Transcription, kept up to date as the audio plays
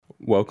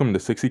Welcome to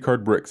 60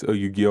 Card Bricks, a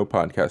Yu-Gi-Oh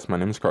podcast. My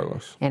name is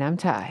Carlos. And I'm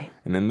Ty.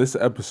 And in this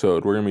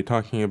episode, we're going to be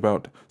talking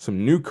about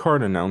some new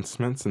card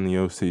announcements in the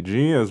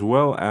OCG, as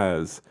well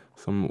as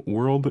some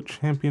World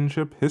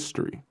Championship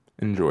history.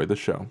 Enjoy the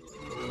show.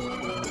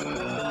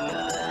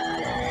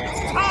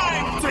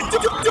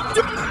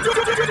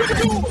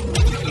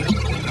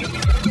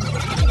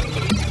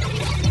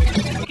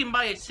 You can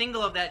buy a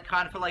single of that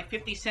card for like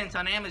 50 cents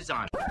on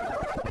Amazon.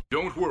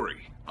 Don't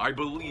worry, I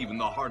believe in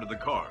the heart of the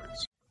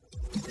cards.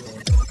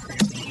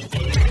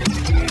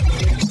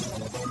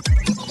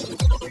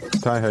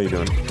 Ty, how you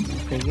doing?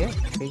 Pretty good,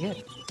 pretty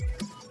good.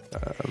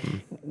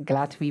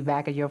 Glad to be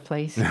back at your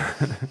place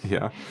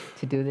Yeah,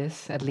 to do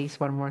this at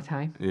least one more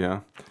time. yeah.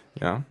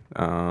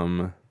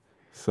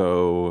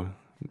 So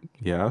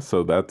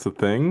that's a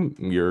thing.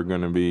 You're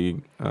going to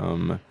be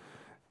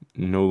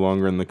no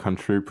longer in the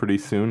country pretty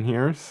soon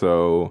here,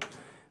 so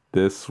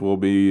this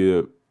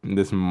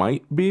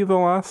might be the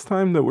last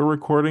time that we're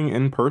recording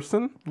in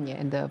person. Yeah,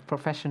 and the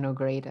professional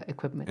grade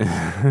equipment.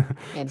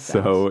 And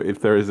So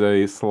if there is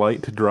a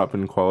slight drop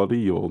in quality,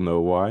 you'll know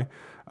why.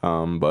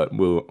 But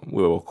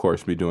we'll of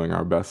course be doing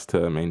our best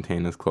to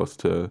maintain as close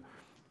to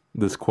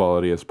this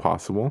quality as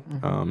possible.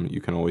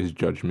 You can always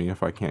judge me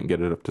if I can't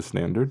get it up to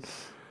standard.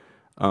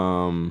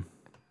 But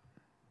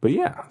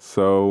yeah,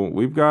 so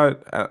we've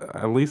got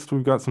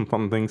some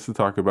fun things to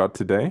talk about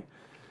today.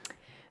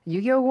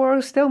 Yu-Gi-Oh! World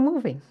is still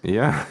moving.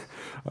 Yeah,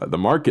 the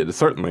market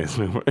certainly is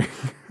moving.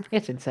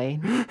 It's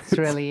insane. It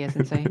really is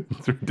insane.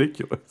 It's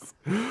ridiculous.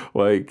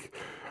 Like,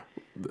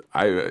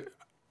 I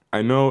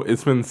know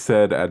it's been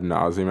said ad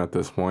nauseum at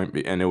this point,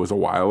 and it was a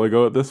while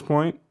ago at this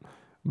point,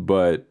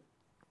 but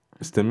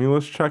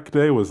stimulus check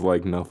day was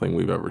like nothing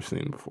we've ever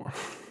seen before.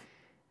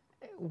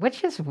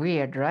 Which is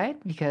weird, right?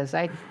 Because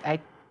I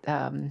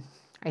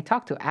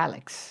talked to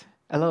Alex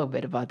a little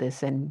bit about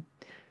this, and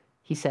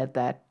he said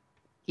that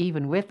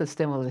even with the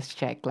stimulus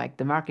check, like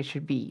the market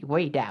should be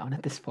way down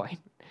at this point,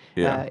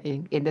 Yeah.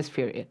 in this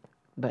period,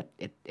 but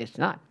it's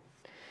not.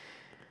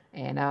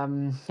 And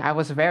I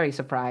was very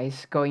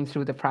surprised going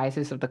through the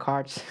prices of the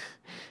cards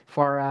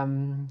for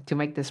to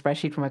make the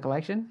spreadsheet for my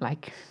collection.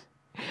 Like,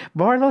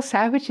 Barlow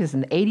Savage is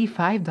an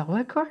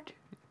 $85 card.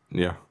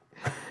 Yeah.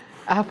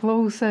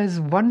 Aplo says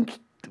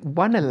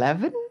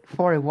 111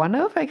 for a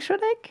one-of extra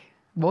deck.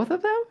 Both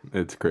of them.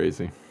 It's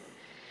crazy.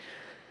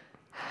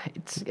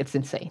 It's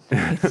insane.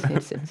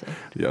 It's insane.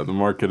 Yeah, the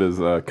market is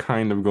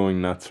kind of going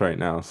nuts right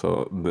now,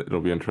 so it'll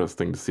be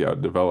interesting to see how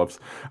it develops.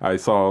 I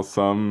saw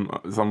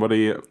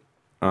somebody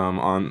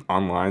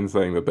online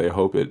saying that they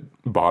hope it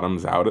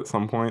bottoms out at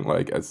some point.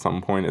 Like, at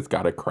some point, it's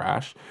got to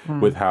crash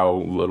with how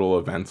little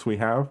events we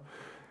have.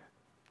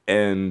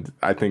 And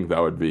I think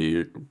that would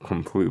be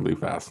completely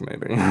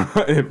fascinating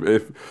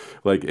if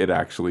like it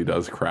actually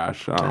does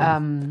crash.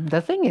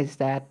 The thing is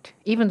that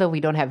even though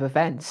we don't have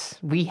events,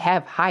 we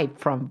have hype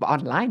from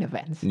online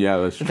events. Yeah,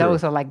 that's true.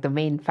 Those are like the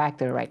main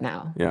factor right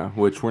now. Yeah,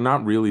 which we're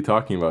not really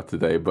talking about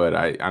today, but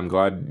I'm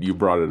glad you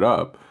brought it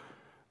up.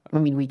 I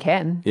mean, we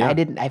can. Yeah.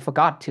 I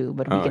forgot to,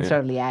 but we can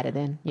certainly add it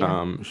in.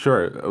 Yeah.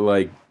 Sure.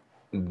 Like,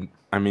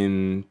 I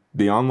mean,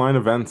 the online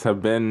events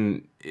have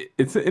been.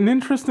 It's an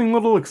interesting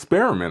little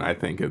experiment. I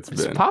think it's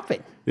been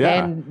popping.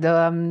 Yeah. And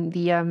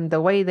the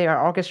way they are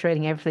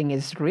orchestrating everything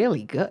is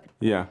really good.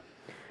 Yeah.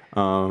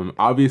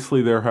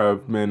 Obviously, there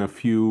have been a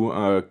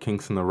few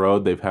kinks in the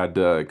road. They've had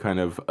to kind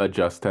of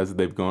adjust as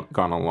they've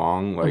gone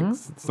along. Like,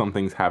 some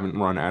things haven't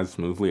run as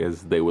smoothly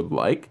as they would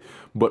like.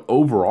 But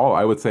overall,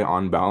 I would say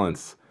on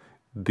balance,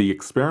 the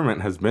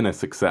experiment has been a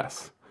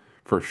success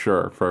for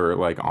sure for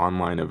like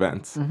online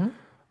events.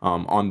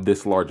 On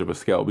this large of a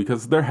scale,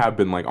 because there have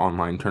been like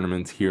online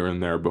tournaments here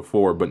and there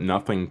before, but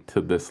nothing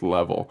to this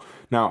level.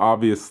 Now,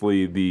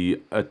 obviously,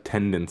 the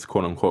attendance,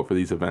 quote unquote, for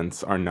these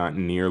events are not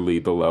nearly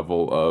the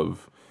level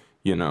of,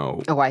 A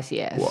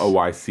YCS. A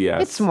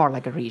YCS. It's more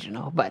like a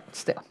regional, but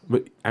still.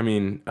 But I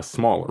mean, a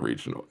smaller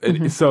regional.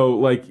 So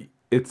like,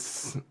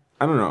 it's,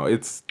 I don't know.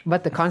 It's.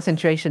 But the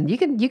concentration, you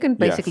can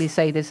basically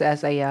say this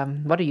as a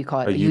what do you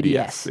call it? A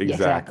UDS, Yeah,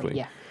 exactly.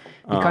 Yeah.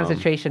 The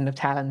concentration of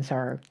talents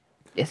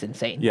is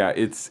insane. Yeah,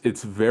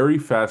 it's very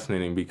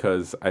fascinating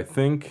because I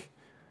think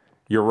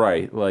you're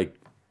right. Like,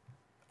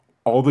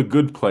 all the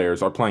good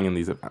players are playing in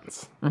these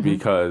events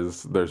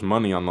because there's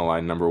money on the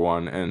line, number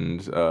one,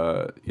 and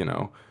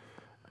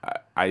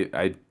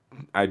I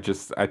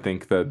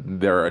think that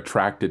they're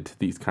attracted to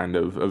these kind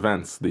of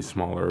events, these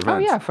smaller events. Oh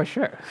yeah, for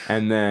sure.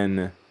 And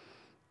then,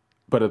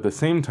 but at the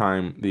same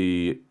time,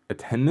 the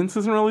attendance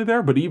isn't really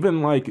there. But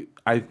even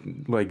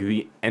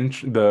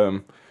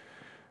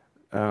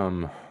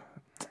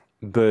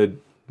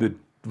the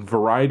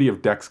variety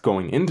of decks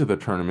going into the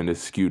tournament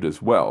is skewed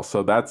as well.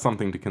 So that's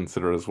something to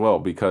consider as well,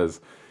 because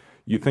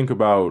you think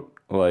about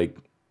like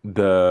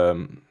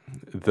the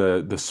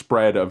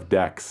spread of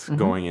decks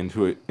going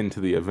into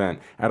the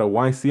event. At a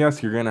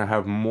YCS, you're gonna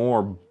have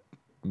more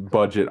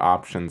budget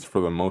options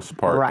for the most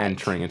part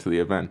entering into the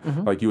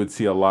event. Like, you would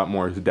see a lot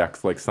more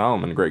decks like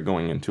Salamangreat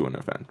going into an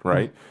event,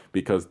 right?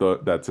 Because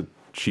that's a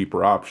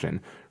cheaper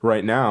option.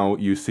 Right now,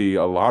 you see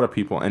a lot of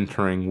people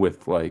entering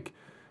with like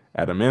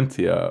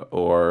Adamantia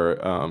or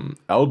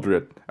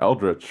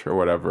Eldritch or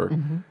whatever,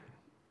 Mm-hmm.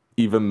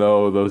 even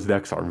though those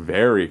decks are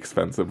very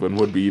expensive and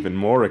would be even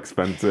more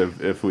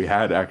expensive if we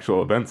had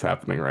actual events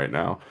happening right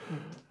now.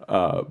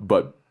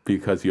 But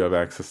because you have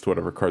access to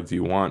whatever cards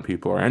you want,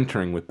 people are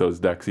entering with those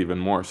decks even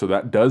more. So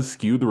that does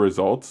skew the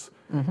results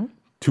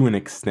to an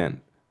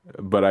extent.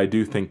 But I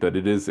do think that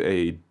it is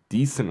a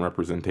decent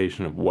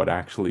representation of what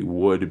actually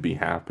would be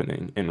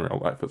happening in real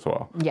life as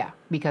well. Yeah,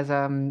 because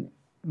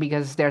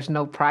there's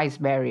no price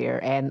barrier,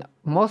 and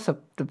most of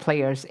the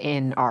players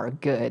in are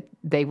good.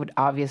 They would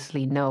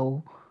obviously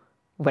know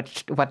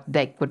what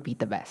deck would be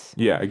the best.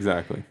 Yeah,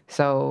 exactly.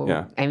 So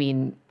Yeah. I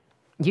mean,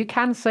 you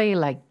can say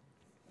like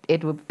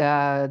it would.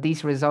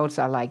 These results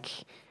are like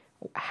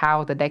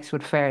how the decks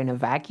would fare in a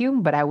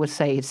vacuum, but I would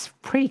say it's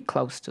pretty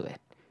close to it.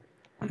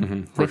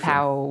 With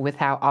how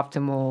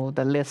optimal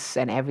the lists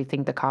and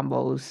everything, the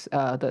combos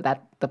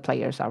that the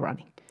players are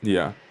running.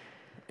 Yeah.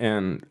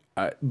 And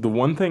the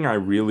one thing I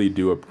really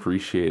do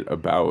appreciate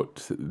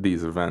about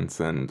these events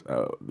and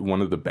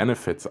one of the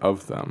benefits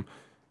of them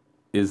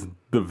is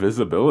the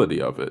visibility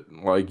of it.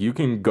 Like, you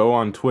can go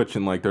on Twitch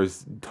and, like,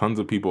 there's tons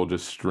of people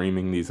just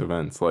streaming these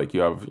events. Like,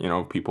 you have,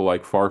 people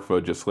like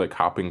Farfa just, like,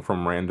 hopping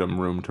from random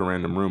room to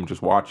random room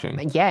just watching.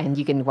 Yeah, and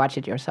you can watch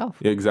it yourself.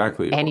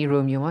 Exactly. Any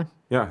room you want.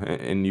 Yeah,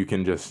 and you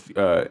can just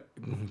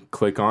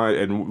click on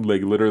it and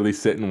like literally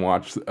sit and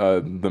watch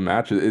the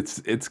match.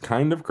 It's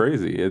kind of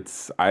crazy.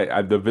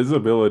 I the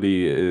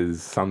visibility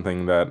is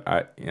something that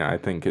I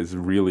think is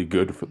really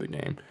good for the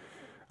game.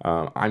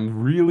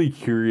 I'm really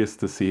curious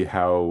to see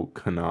how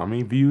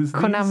Konami views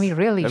Konami these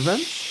really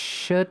events.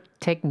 should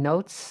take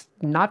notes,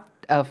 not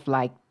of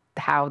like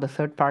how the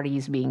third party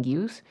is being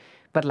used,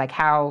 but like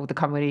how the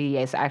community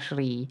is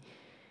actually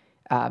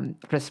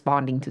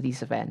responding to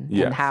these events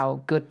Yes. and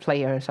how good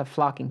players are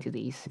flocking to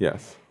these.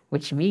 Yes.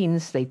 Which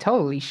means they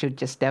totally should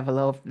just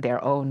develop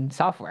their own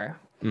software.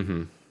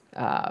 And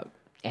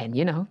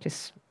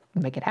just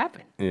make it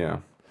happen. Yeah.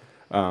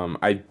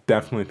 I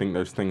definitely think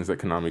there's things that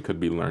Konami could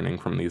be learning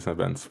from these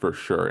events for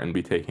sure and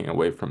be taking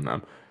away from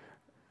them.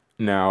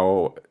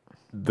 Now,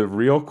 the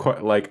real,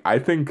 I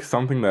think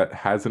something that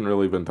hasn't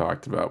really been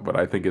talked about, but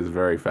I think is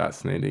very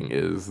fascinating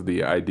is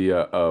the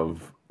idea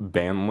of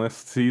ban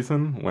list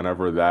season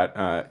whenever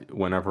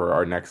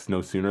our next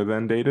No Sooner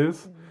Than date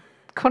is.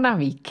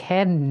 Konami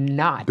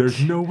cannot.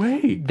 There's no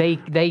way. They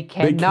cannot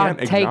can't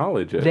take.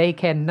 acknowledge it. They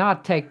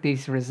cannot take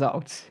these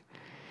results.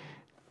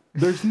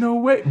 There's no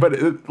way. But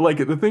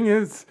the thing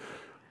is,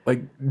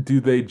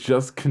 do they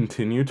just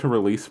continue to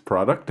release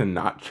product and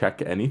not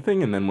check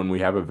anything? And then when we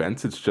have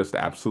events, it's just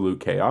absolute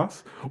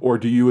chaos? Or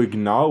do you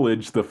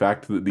acknowledge the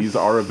fact that these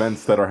are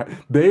events that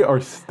they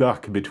are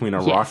stuck between a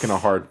rock and a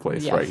hard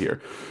place right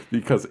here?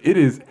 Because it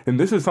is, and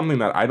this is something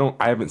that I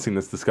haven't seen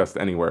this discussed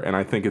anywhere. And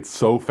I think it's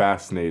so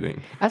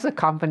fascinating. As a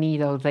company,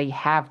 though, they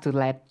have to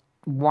let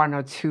one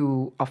or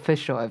two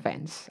official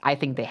events. I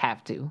think they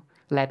have to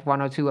let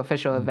one or two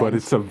official events. But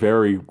it's a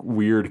very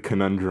weird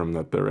conundrum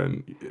that they're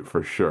in,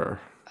 for sure.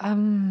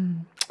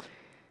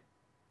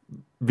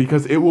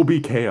 Because it will be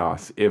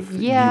chaos if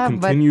you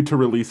continue to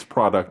release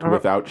product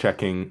without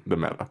checking the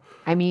meta.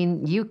 I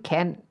mean, you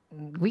can.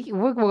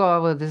 We'll go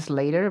over this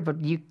later, but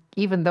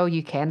even though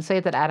you can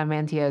say that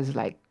Adamantia is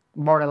like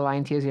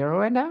borderline tier 0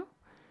 right now,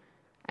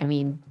 I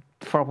mean,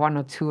 for one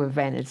or two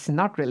events, it's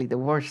not really the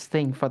worst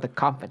thing for the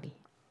company.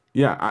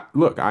 Yeah,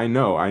 I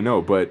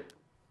know, but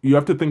you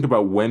have to think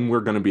about when we're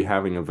going to be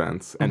having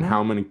events and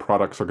how many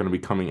products are going to be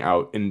coming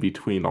out in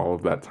between all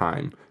of that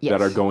time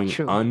that are going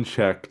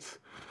unchecked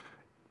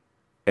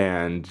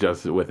and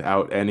just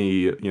without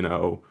any,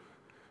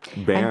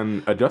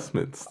 ban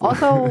adjustments.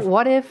 Also,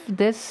 what if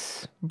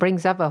this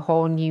brings up a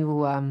whole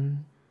new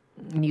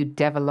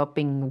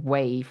developing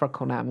way for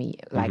Konami?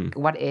 Like,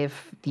 what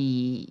if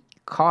the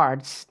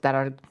cards that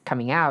are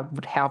coming out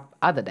would help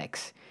other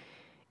decks?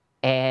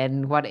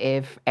 And what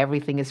if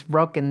everything is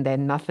broken,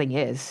 then nothing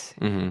is?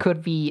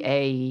 Could be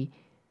a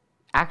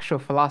actual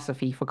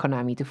philosophy for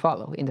Konami to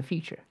follow in the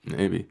future.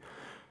 Maybe.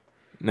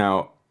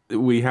 Now,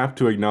 we have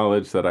to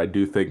acknowledge that I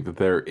do think that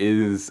there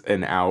is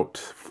an out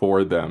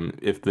for them.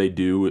 If they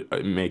do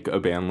make a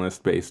ban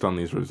list based on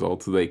these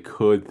results, they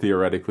could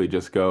theoretically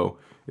just go,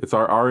 it's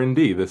our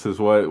R&D. This is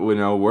what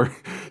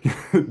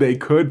they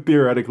could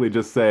theoretically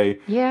just say,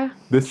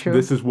 this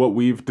is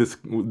what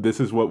this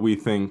is what we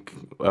think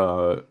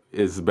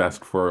is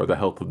best for the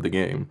health of the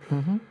game.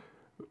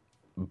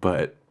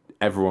 But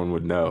everyone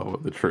would know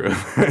the truth.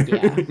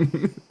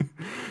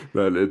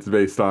 That it's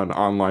based on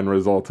online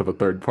results of a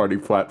third-party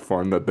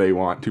platform that they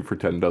want to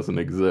pretend doesn't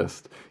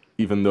exist,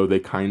 even though they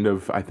kind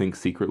of, I think,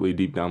 secretly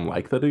deep down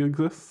like that it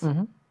exists.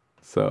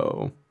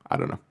 So, I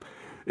don't know.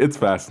 It's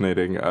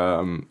fascinating.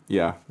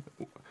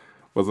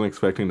 Wasn't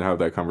expecting to have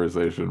that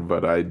conversation,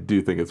 but I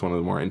do think it's one of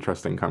the more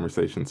interesting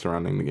conversations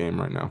surrounding the game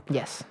right now.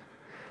 Yes.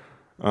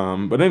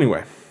 But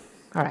anyway.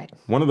 All right.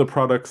 One of the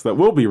products that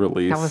will be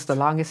released... That was the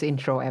longest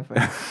intro ever.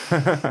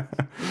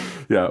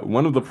 Yeah,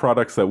 one of the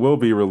products that will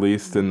be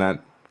released and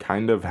that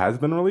kind of has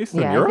been released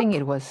in Europe? I think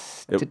it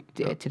was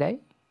today.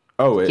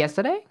 Oh,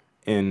 Yesterday?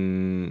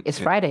 It's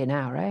Friday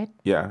now, right?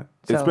 Yeah.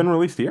 It's So- been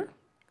released here?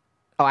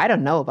 Oh, I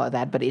don't know about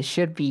that, but it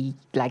should be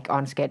like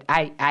on schedule.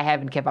 I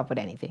haven't kept up with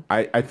anything.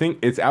 I think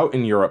it's out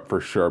in Europe for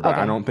sure, but I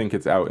Okay. don't think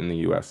it's out in the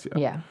US yet.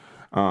 Yeah.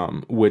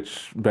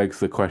 Which begs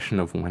the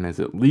question of when is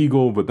it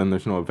legal, but then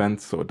there's no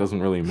events, so it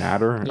doesn't really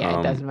matter. Yeah,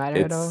 it doesn't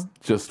matter at all.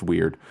 It's just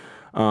weird.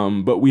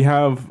 But we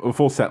have a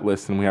full set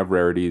list and we have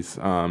rarities,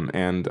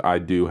 and I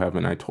do have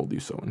an I Told You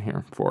So in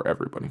here for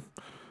everybody.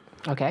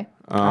 Okay.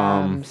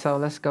 So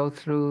let's go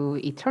through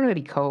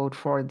Eternity Code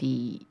for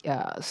the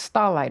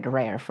Starlight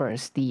Rare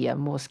first, the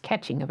most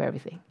catching of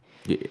everything.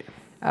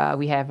 Yeah.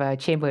 We have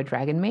Chamber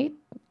Dragon Maid,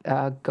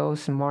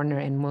 Ghost Mourner,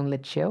 and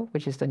Moonlit Chill,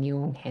 which is the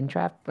new hand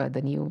trap,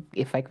 the new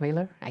effect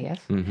veiler, I guess.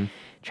 Mm-hmm.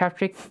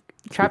 Traptrix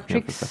effect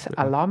veiler.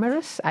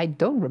 Alamarus. I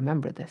don't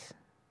remember this.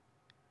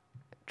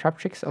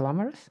 Traptrix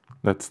Alamarus?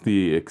 That's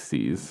the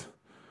Xyz.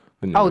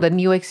 The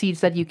new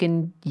exceeds that you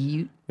can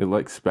use. It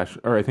like special,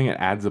 or I think it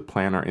adds a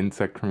plant or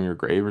insect from your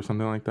grave or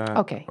something like that.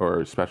 Okay.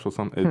 Or special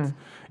something.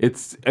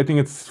 It's. I think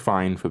it's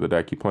fine for the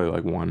deck. You play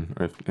like one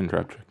in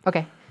Traptrix.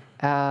 Okay.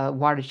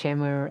 Water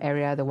Chamber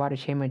area, the Water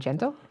Chamber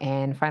Gentle.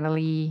 And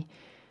finally,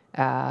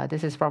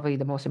 this is probably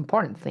the most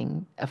important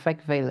thing,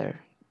 Effect Veiler.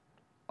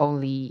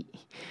 Only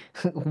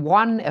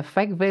one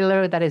Effect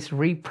Veiler that is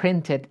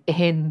reprinted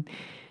in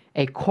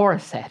a core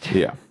set.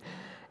 Yeah.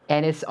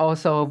 And it's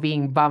also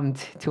being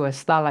bumped to a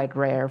Starlight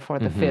Rare for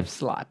the 5th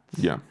slot.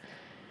 Yeah.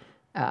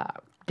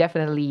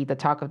 Definitely the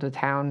talk of the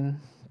town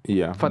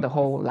Yeah. for the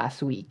whole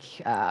last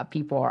week.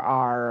 People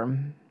are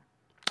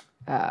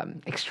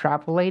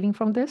extrapolating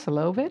from this a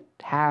little bit.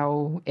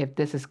 How, if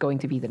this is going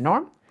to be the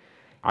norm,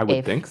 I would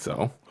if- think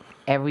so.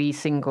 every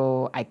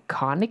single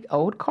iconic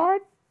old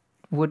card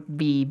would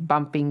be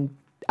bumping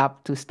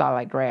up to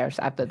Starlight Rares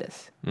after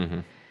this.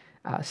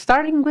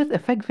 Starting with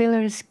Effect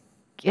Veilers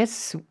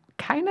is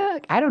kind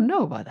of, I don't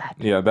know about that.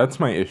 Yeah, that's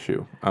my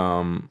issue.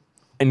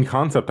 In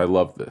concept, I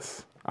love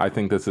this. I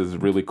think this is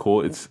really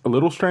cool. It's a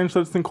little strange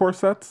that it's in core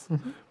sets,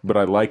 but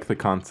I like the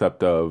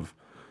concept of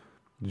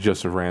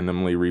just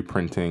randomly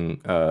reprinting,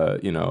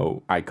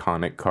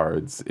 iconic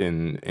cards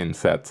in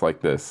sets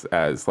like this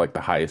as like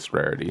the highest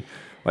rarity.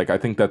 Like, I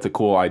think that's a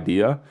cool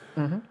idea.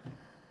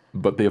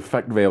 But the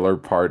Effect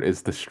Veiler part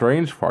is the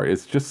strange part.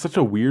 It's just such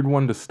a weird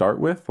one to start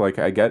with. Like,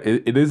 I get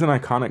it, it is an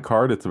iconic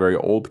card. It's a very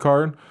old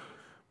card,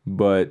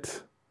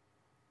 but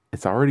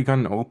it's already got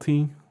an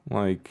ulti.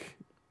 Like,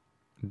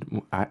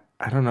 I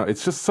don't know.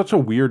 It's just such a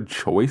weird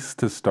choice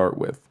to start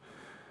with.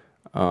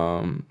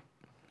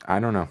 I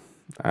don't know.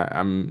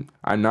 I'm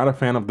not a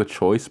fan of the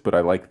choice, but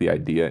I like the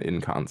idea in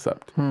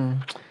concept.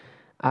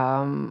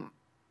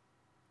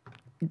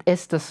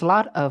 Is the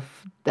slot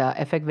of the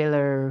Effect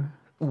Veiler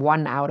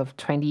 1 out of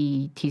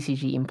 20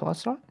 TCG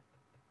impulse slot?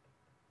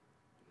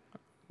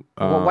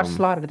 What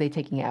slot are they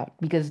taking out?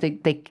 Because they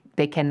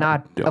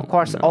cannot, of don't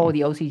course, know. all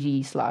the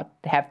OCG slot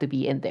have to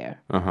be in there.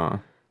 Uh-huh.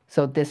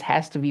 So this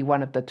has to be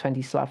one of the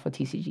 20 slot for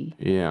TCG,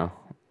 Yeah.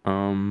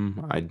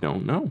 I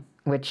don't know.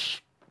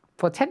 which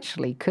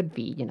potentially could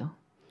be,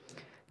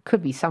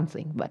 could be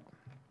something, but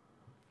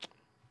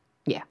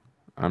yeah.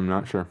 I'm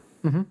not sure.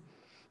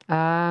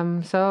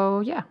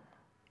 So yeah,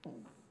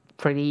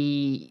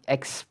 pretty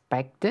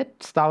expected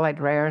Starlight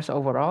Rares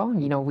overall.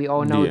 We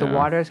all know the Yeah.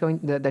 water is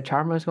the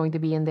Charmer is going to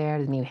be in there.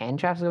 The new hand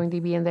trap is going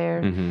to be in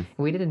there.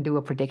 We didn't do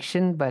a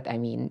prediction, but I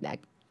mean,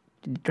 like,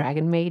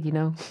 Dragon Maid,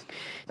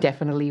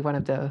 definitely one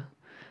of the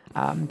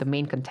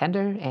main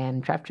contender,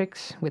 and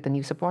Traptrix with the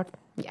new support.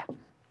 Yeah.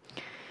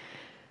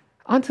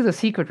 Onto the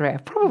secret rare,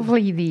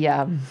 probably the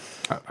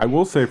I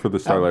will say for the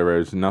Starlight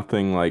Rares,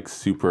 nothing like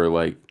super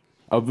like,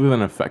 other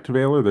than Effect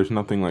Veiler, there's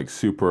nothing like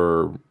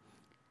super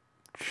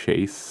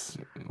chase.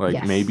 Like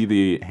Yes. maybe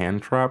the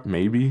hand trap,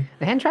 maybe.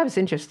 The hand trap is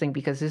interesting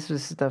because this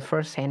was the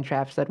first hand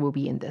traps that will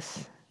be in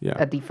this.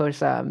 Yeah. The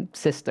first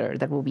sister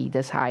that will be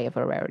this high of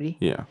a rarity.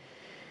 Yeah.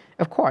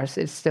 Of course,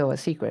 it's still a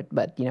secret,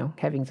 but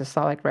having the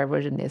solid rare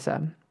version is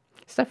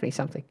it's definitely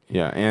something.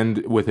 Yeah,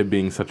 and with it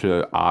being such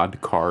an odd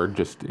card,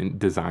 just in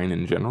design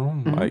in general,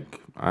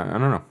 like I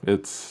don't know,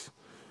 it's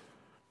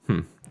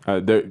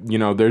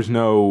there's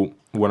no.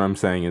 What I'm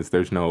saying is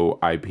there's no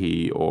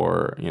IP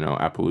or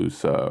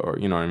Appaloosa or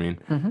what I mean.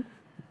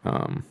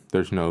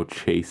 There's no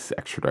chase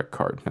extra deck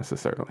card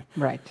necessarily.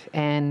 Right,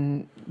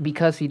 and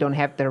because you don't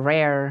have the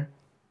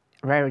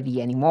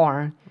rarity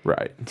anymore,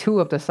 Right.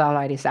 2 of the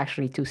Starlight is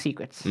actually 2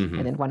 secrets,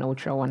 and then 1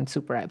 ultra, 1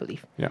 super, I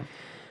believe. Yeah.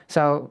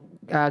 So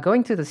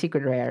going to the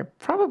secret rare,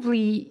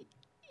 probably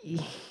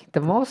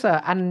the most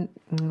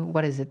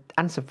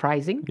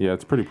unsurprising. Yeah,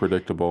 it's pretty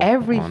predictable.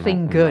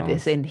 Everything on good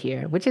those. is in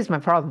here, which is my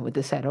problem with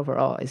the set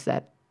overall, is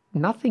that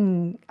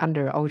nothing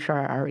under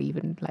ultra are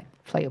even like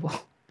playable.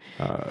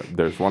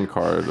 There's one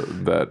card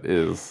that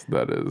is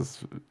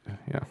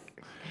yeah,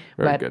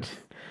 very But- good.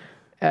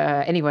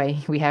 Anyway,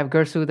 we have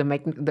Gersu,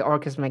 the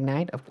Orcus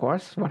Magnite, of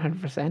course,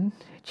 100%.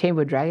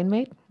 Chamber Dragon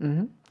Maid,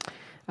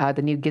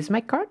 the new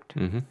Gizmek card.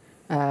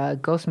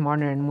 Ghost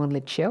Mourner and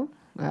Moonlit Chill,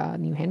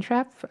 new hand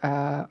trap.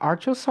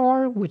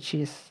 Archosaur, which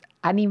is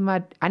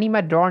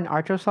Animadorn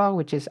Archosaur,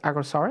 which is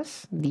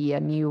Agrosaurus, the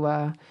new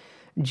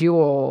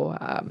Jewel,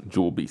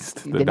 Jewel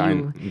Beast, The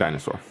new-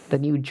 dinosaur. the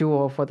new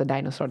jewel for the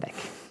dinosaur deck.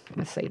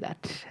 Let's say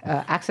that.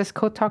 Access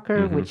Code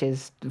Talker, which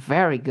is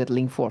very good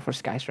Link 4 for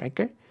Sky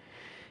Striker.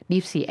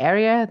 Deep Sea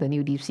Area, the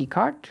new Deep Sea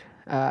card.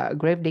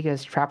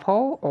 Gravedigger's Trap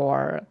Hole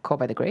or Call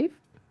by the Grave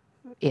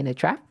in a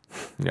trap.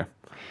 Yeah.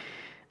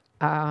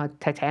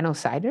 Titano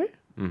Cider.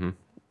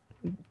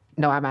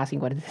 No, I'm asking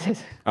what this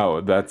is.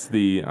 Oh, that's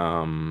the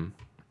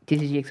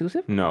TCG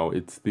exclusive? no,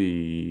 it's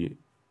the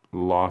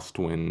Lost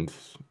Wind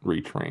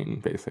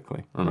retrain,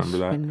 basically. Remember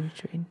that? Wind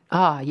Train.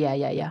 Ah,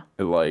 yeah.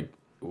 It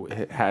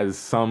it has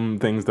some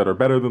things that are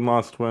better than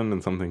Lost Wind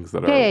and some things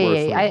that are Yeah.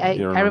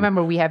 worse. I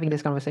remember we having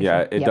this conversation.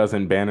 Yeah, it Yep.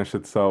 doesn't banish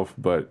itself,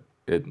 but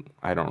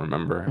I don't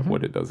remember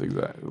what it does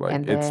exactly. Like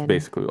And it's then-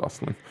 basically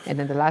Lost Wind. And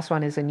then the last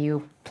one is a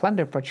new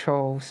Plunder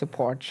Patrol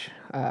support,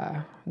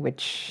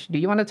 which, do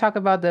you want to talk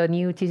about the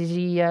new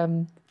TCG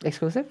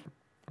exclusive?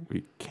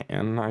 We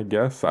can, I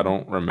guess. I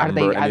don't remember. Are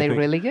they anything.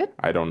 really good?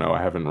 I don't know.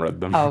 I haven't read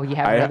them. Oh, you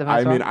haven't read them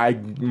as I mean, well?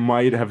 I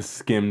might have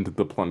skimmed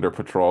the Plunder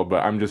Patrol,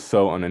 but I'm just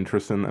so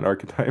uninterested in that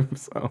archetype.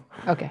 So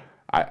Okay.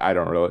 I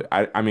don't really.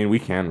 I mean, we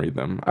can read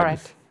them. All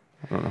right.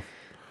 I don't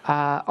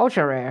know.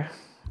 Ultra rare.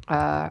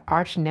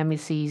 Arch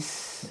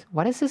Nemesis.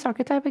 What is this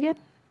archetype again?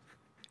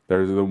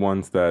 They're the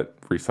ones that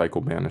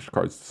recycle banished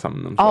cards to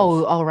summon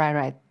themselves. Oh,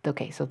 right.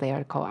 Okay, so they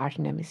are called Arch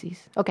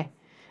Nemesis. Okay.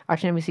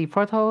 Arch Nemesis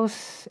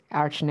Protoss,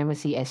 Arch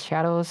Nemesis as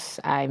Shadows.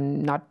 I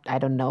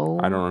don't know.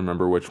 I don't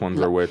remember which ones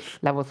are which.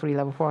 Level 3,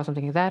 level 4,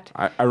 something like that.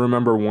 I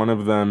remember one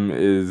of them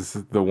is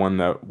the one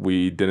that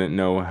we didn't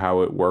know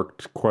how it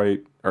worked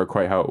quite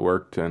how it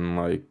worked, and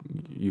like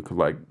you could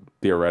like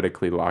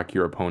theoretically lock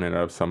your opponent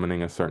out of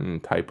summoning a certain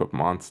type of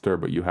monster,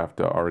 but you have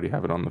to already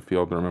have it on the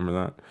field. Remember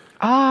that?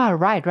 Ah,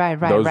 right.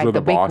 Those were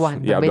the big boss.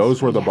 one. Yeah,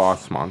 those were the yes.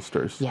 boss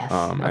monsters. Yes,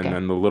 And okay.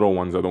 then the little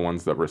ones are the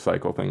ones that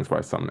recycle things by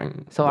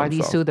summoning. So are these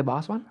themselves. two the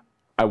boss one?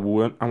 I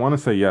want to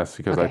say yes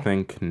because I Okay.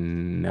 think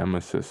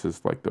Nemesis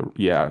is like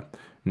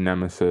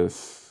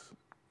Nemesis.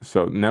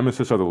 So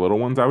Nemesis are the little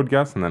ones, I would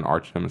guess, and then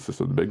Arch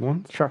Nemesis are the big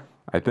ones. Sure.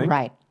 I think.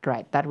 Right.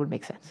 That would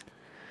make sense.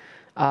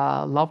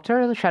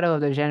 Lobter, the Shadow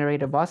of the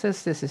Generator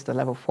bosses. This is the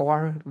level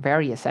 4.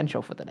 Very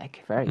essential for the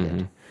deck. Very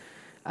good.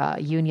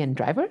 Union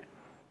Driver.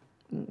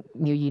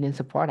 New Union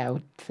support, I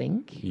would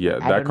think. Yeah, I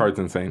that don't- card's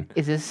insane.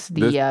 Is this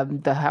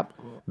the hub?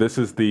 This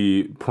is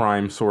the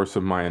prime source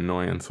of my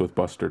annoyance with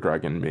Buster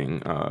Dragon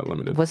being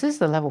limited. Was this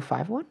the level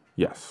 5 one?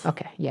 Yes.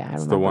 Okay, yeah, I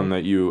It's remember. the one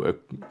that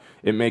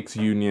it makes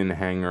Union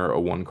Hanger a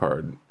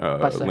 1-card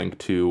Buster. Link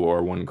 2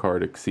 or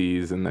 1-card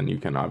Xyz, and then you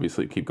can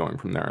obviously keep going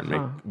from there and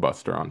make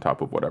Buster on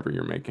top of whatever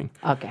you're making.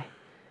 Okay.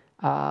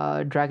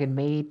 Dragon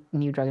Maid,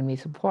 new Dragon Maid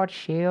support,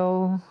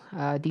 Shale,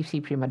 Deep Sea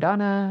Prima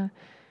Donna,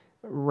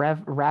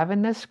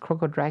 Ravenous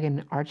Croco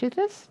Dragon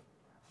Architus.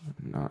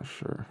 Not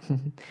sure.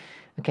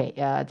 Okay,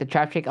 the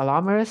Traptrick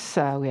Alarmers,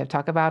 we have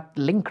talked about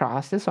Link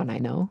Cross, this one I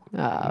know.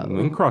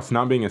 Link Cross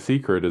not being a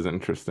secret is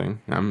interesting.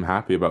 I'm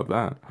happy about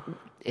that.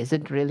 Is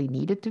it really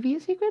needed to be a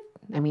secret?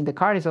 I mean, the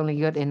card is only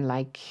good in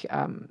like,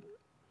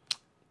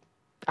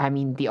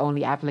 the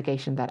only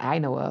application that I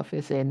know of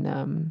is in,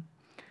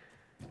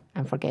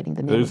 I'm forgetting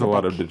the name. There's a of the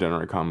lot deck. of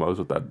degenerate combos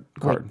with that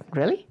card. Wait,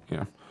 really?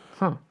 Yeah.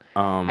 Huh.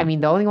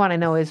 The only one I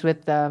know is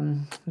with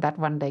that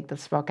one deck, the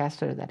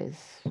Spellcaster, that is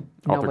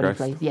nobody Altergeist?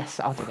 plays. Yes,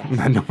 Altergeist.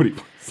 That nobody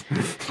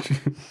plays.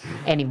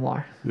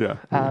 Anymore. Yeah.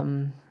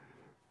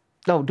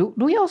 Oh, do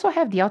we also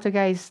have the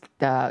Altergeist,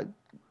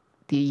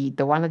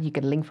 the one that you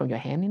can link from your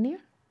hand in here?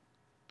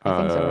 I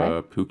think so,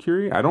 right?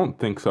 Pukiri? I don't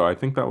think so. I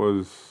think that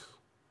was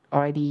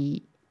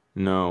Already.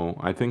 no.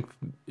 I think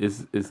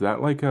is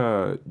that like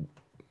a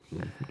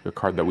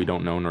card that we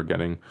don't know nor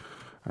getting?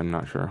 I'm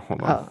not sure.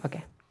 Hold on. Oh,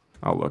 okay.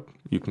 I'll look.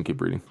 You can keep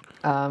reading.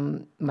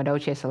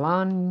 Madoche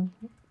Salon,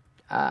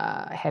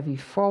 Heavy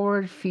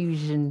Forward,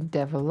 Fusion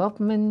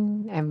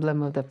Development,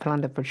 Emblem of the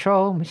Plunder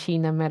Patrol,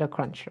 Machina Metal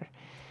Cruncher.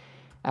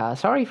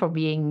 Sorry for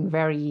being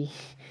very,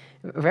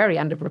 very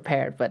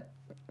underprepared, but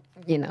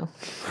you know,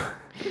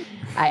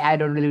 I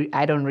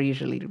don't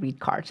usually read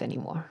cards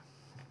anymore,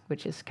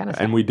 which is kind of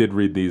And we did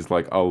read these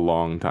like a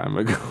long time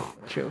ago.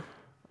 true.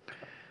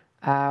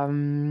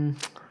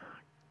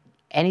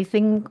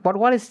 Anything?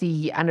 What is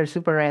the under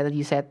super rare that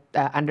you said?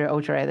 Under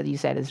ultra rare that you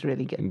said is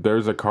really good.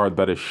 There's a card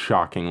that is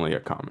shockingly a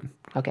common.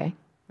 Okay.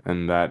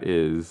 And that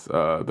is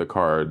the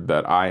card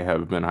that I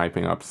have been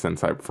hyping up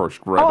since I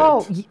first read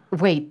Oh, it.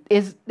 wait.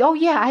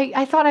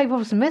 I thought I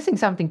was missing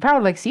something.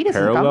 Parallel Exceedus is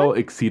Parallel common?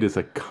 Exceed is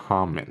a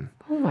common.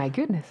 Oh my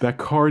goodness. That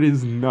card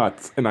is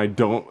nuts, and I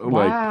don't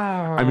like.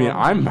 I mean,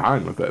 I'm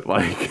fine with it.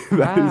 Like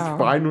that is Wow.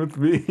 fine with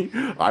me.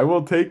 I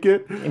will take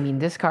it I mean,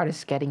 this card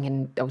is getting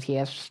in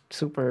OTS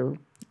super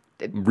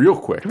real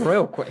quick.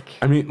 real quick.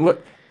 I mean,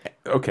 look.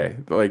 Okay,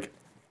 like.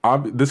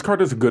 This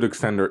card is a good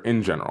extender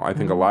in general. I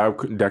think a lot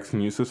of decks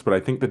can use this, but I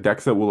think the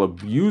decks that will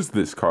abuse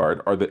this card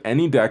are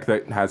any deck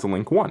that has a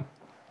Link 1.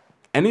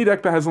 Any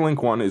deck that has a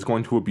Link 1 is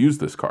going to abuse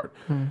this card.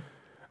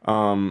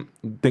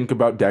 Think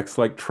about decks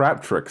like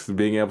Trap Tricks,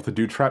 being able to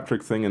do Trap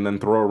Tricks thing and then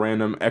throw a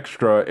random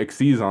extra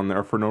Xyz on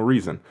there for no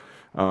reason.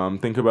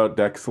 Think about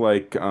decks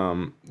like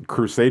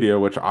Crusadia,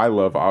 which I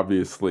love,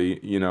 obviously.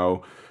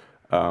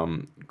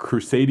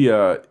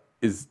 Crusadia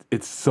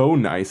it's so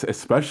nice,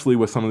 especially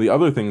with some of the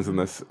other things in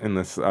this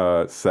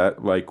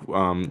set. Like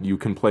you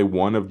can play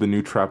one of the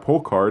new Trap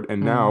Hole card,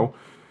 and now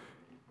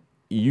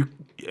you.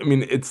 I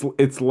mean,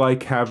 it's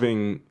like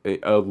having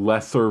a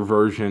lesser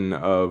version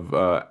of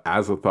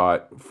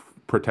Azathoth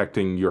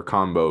protecting your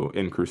combo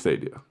in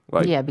Crusadia.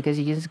 Like Yeah, because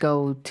you just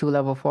go 2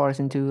 level 4s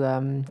into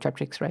Trap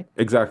Tricks, right?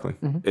 exactly.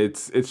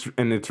 It's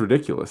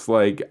ridiculous.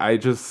 Like I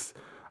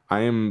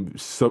am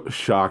so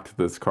shocked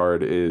this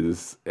card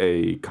is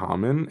a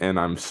common, and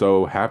I'm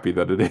so happy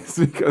that it is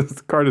because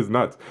the card is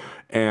nuts.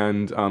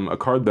 And a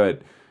card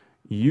that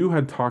you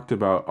had talked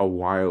about a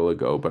while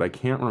ago, but I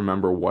can't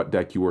remember what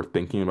deck you were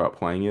thinking about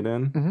playing it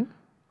in.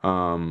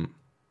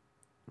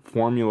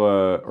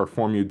 Formula or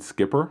Formued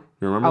Skipper.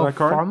 You remember that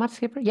card? Format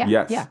Skipper? Yeah.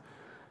 Yes. Yeah.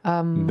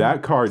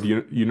 That card,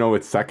 you know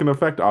its second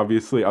effect,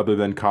 obviously, other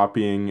than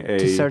copying a...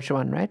 To search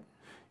one, right?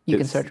 You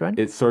can search one?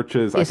 It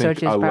searches, I think,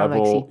 searches a Parallel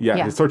level... Exceed. Yeah,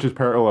 Yeah. it searches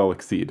Parallel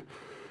Exceed,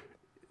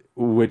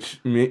 which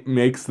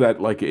makes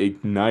that like a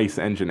nice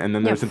engine. And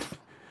then there's a...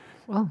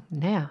 Oh,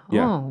 yeah.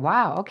 Yeah. Oh,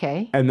 wow.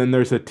 Okay. And then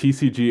there's a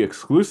TCG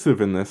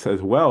exclusive in this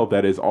as well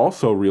that is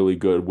also really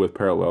good with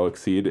Parallel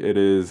Exceed. It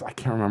is... I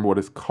can't remember what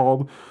it's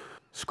called.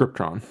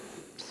 Scriptron.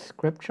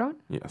 Scriptron?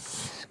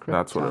 Yes,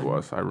 that's what it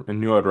was. I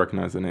knew I'd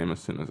recognize the name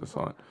as soon as I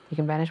saw it. You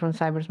can banish one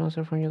Cyber's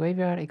monster from your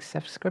graveyard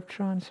except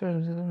Scriptron.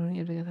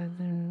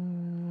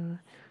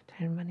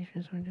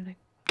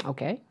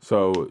 Okay.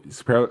 So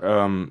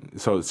Scriptron,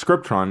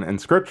 and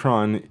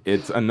Scriptron,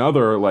 it's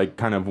another like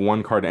kind of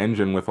one card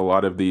engine with a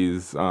lot of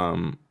these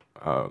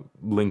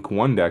Link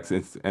 1 decks.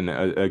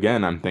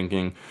 Again, I'm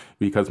thinking,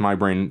 because my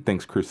brain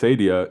thinks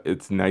Crusadia,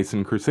 it's nice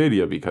in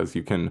Crusadia because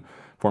you can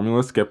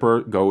Formula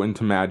Skipper, go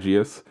into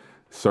Magius,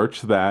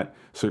 search that,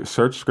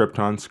 search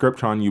Scriptron.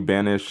 Scriptron, you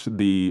banish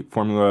the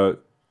Formula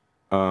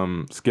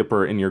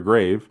Skipper in your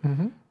grave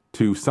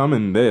to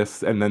summon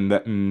this, and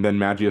then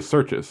Magius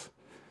searches.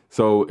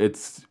 So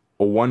it's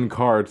a one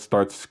card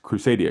starts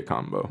Crusadia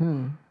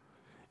combo.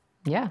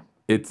 Yeah.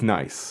 It's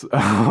nice.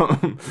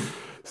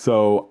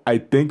 So I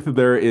think that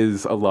there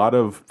is a lot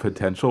of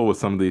potential with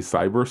some of these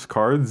Cybers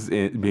cards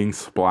being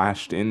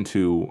splashed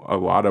into a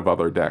lot of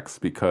other decks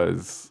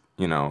because,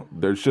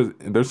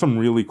 there's some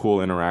really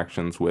cool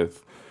interactions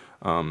with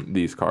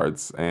these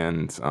cards.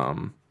 And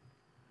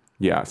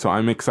yeah, so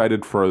I'm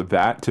excited for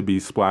that to be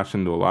splashed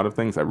into a lot of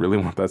things. I really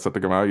want that set to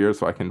come out here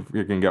so I can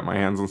get my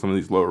hands on some of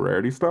these lower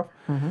rarity stuff.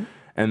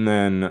 And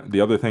then the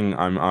other thing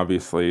I'm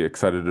obviously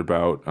excited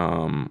about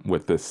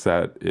with this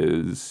set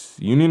is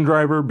Union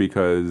Driver,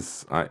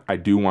 because I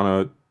do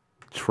want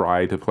to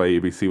try to play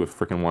ABC with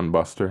freaking One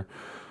Buster.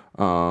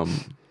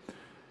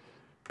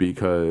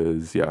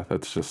 Because, yeah,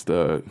 that's just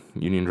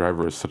Union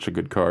Driver is such a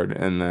good card.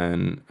 And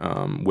then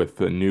with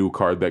the new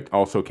card that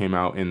also came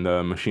out in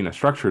the Machina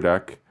Structure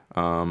deck,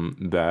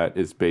 that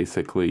is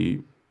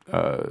basically,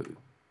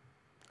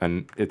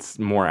 and it's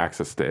more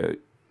access to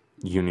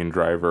Union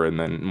Driver and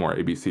then more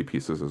ABC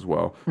pieces as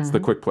well. It's the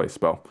quick play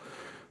spell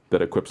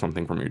that equips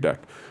something from your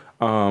deck.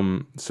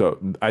 So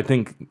I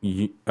think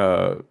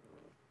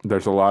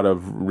there's a lot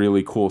of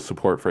really cool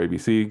support for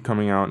ABC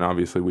coming out, and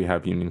obviously we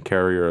have Union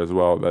Carrier as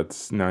well.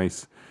 That's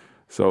nice.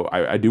 So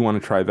I do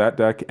want to try that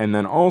deck. And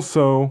then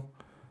also,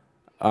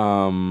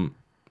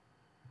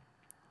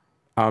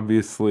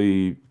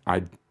 obviously,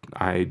 I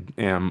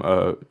am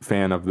a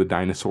fan of the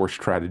dinosaur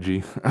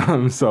strategy.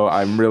 So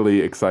I'm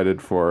really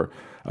excited for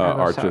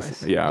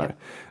Arches. I'm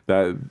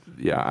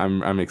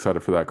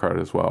excited for that card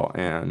as well.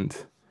 And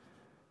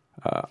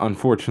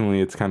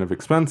unfortunately, it's kind of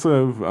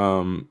expensive.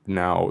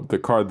 Now, the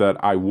card that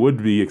I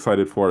would be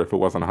excited for if it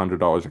wasn't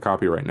 $100 a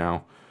copy right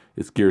now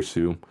is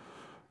Girsu.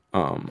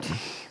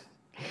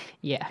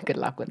 Yeah, good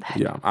luck with that.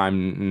 Yeah,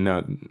 I'm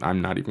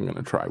not even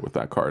gonna try with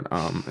that card.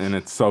 And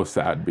it's so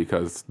sad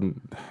because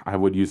I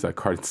would use that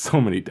card in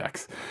so many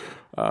decks.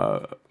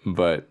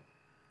 But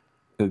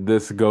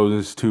this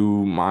goes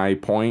to my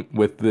point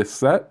with this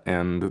set,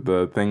 and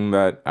the thing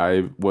that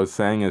I was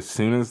saying as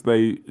soon as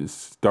they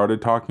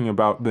started talking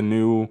about the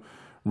new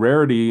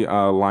rarity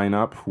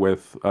lineup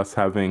with us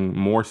having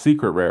more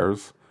secret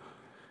rares.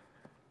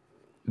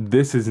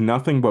 This is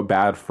nothing but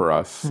bad for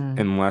us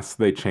unless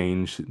they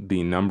change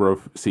the number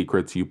of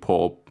secrets you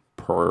pull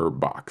per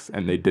box,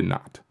 and they did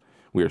not.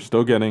 We are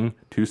still getting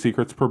 2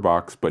 secrets per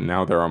box, but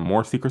now there are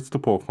more secrets to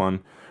pull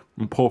from.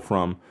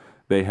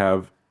 They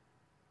have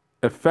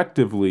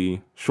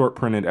effectively short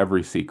printed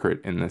every secret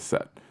in this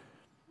set.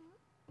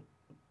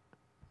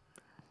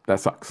 That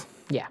sucks.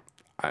 Yeah.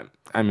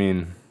 I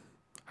mean,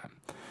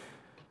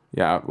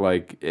 yeah,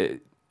 like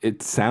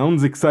it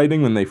sounds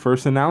exciting when they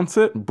first announce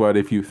it, but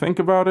if you think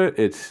about it,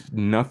 it's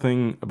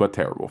nothing but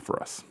terrible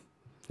for us.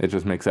 It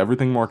just makes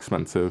everything more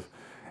expensive.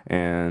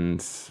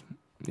 And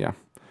yeah,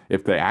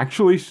 if they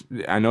actually,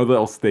 I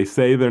know they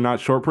say they're not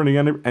short printing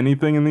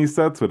anything in these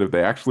sets, but if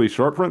they actually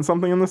short print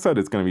something in the set,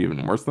 it's going to be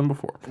even worse than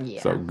before.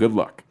 Yeah. So good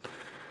luck.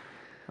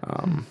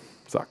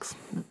 Sucks.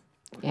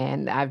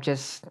 And I've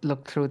just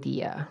looked through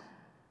the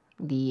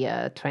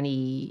the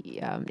 20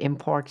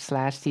 import /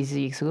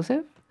 TCG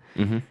exclusive.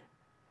 Mm-hmm.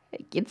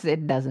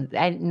 It doesn't.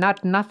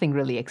 Nothing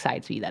really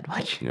excites me that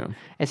much. Yeah.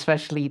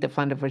 Especially the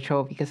Plunder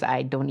Patrol, because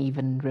I don't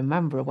even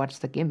remember what's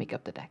the gimmick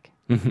of the deck.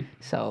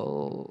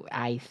 So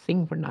I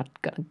think we're not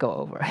gonna go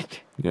over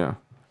it. Yeah.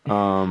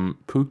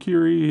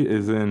 Pukiri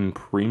is in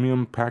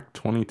Premium Pack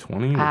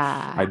 2020, which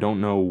I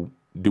don't know.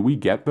 Do we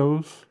get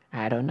those?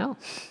 I don't know.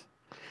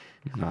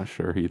 Not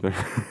sure either.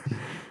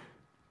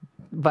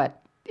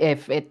 But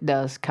if it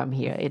does come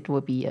here, it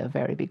will be a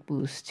very big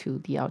boost to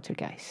the Outer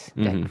Guys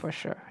deck for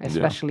sure,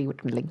 especially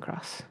with Link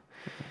Cross.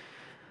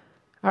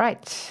 All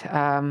right.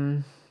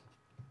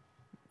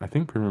 I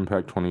think Premium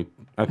Pack 20.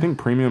 I think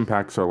Premium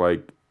Packs are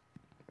like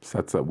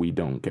sets that we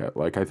don't get.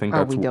 Like I think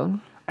that's we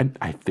don't.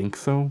 I think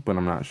so, but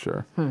I'm not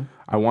sure.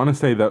 I want to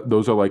say that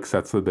those are like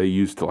sets that they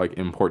use to like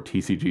import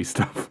TCG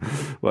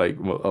stuff, like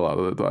a lot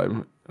of the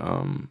time.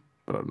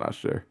 But I'm not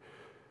sure.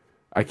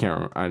 I can't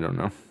remember. I don't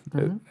know.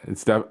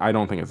 I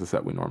don't think it's a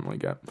set we normally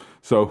get.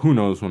 So who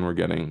knows when we're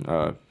getting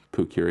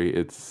Pukiri?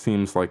 It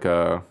seems like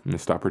a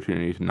missed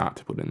opportunity not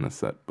to put in this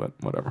set, but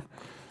whatever.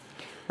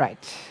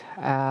 Right.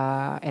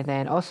 And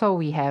then also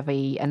we have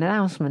an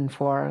announcement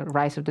for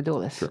Rise of the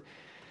Duelist. Sure.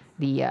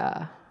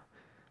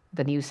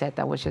 The new set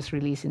that was just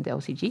released in the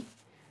OCG.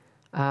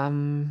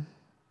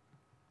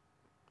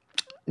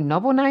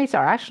 Noble Knights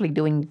are actually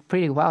doing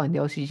pretty well in the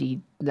OCG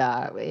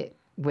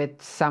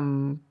with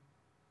some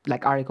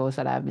like articles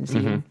that I've been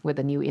seeing with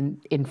the new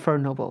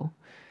Infernoble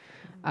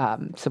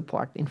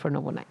support,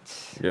 Infernoble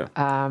Knights. Yeah.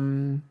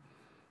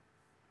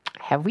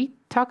 Have we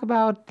talked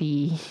about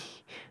the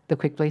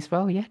quick play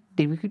spell yet?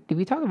 Did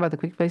we talk about the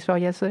quick play spell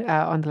yesterday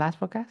on the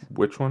last podcast?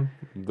 Which one?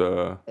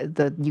 The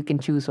you can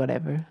choose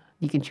whatever.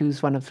 You can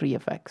choose one of 3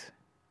 effects.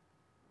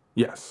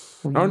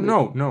 Yes. Oh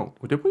no.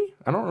 Did we?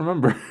 I don't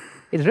remember.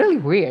 It's really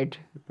weird.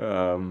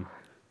 I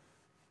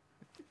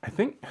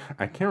can't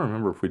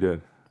remember if we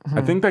did.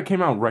 I think that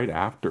came out right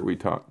after we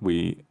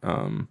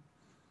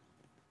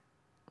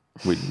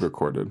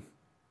recorded.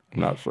 I'm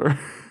not sure.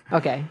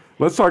 Okay.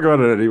 Let's talk about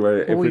it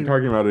anyway. If we're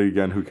talking about it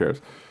again, who cares?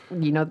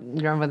 You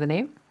remember the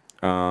name?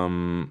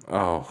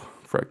 Oh,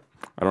 frick.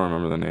 I don't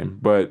remember the name.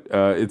 But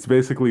it's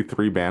basically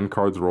 3 band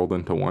cards rolled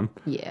into one.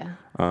 Yeah.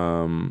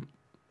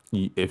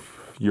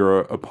 If your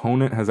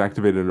opponent has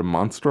activated a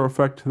monster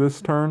effect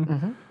this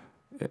turn,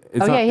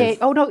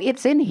 Oh no,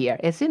 it's in here.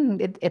 It's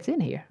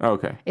in here. Oh,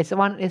 okay. It's in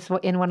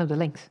one of the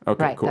links.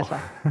 Okay, right, cool.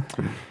 That's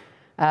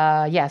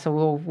right.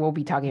 So we'll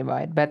be talking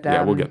about it. But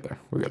yeah, we'll get there.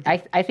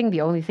 I think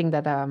the only thing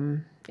that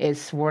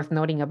is worth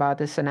noting about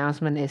this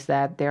announcement is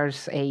that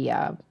there's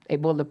a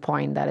bullet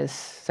point that is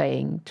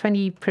saying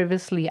 20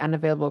 previously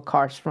unavailable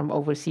cards from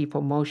overseas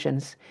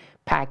promotions,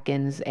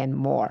 pack-ins, and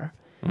more.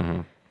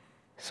 Mm-hmm.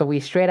 So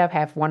we straight up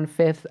have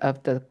 1/5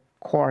 of the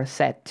core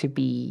set to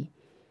be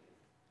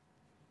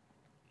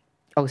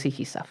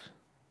OCG stuff.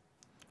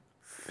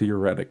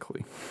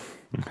 Theoretically.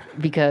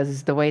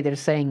 Because the way they're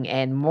saying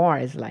and more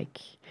is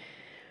like,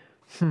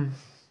 Is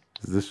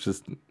this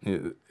just,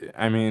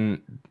 I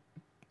mean,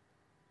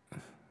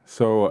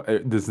 so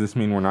does this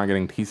mean we're not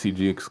getting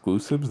TCG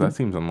exclusives? That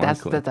seems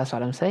unlikely. That's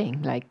what I'm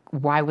saying. Like,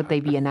 why would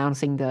they be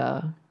announcing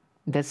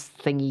this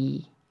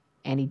thingy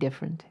any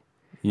different?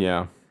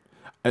 Yeah.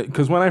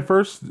 Because when I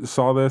first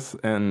saw this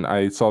and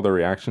I saw the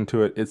reaction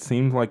to it, it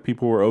seemed like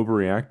people were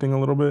overreacting a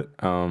little bit.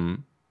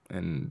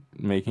 And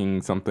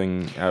making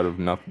something out of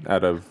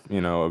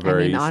a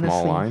very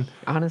small line.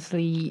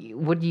 Honestly,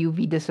 would you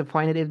be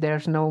disappointed if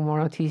there's no more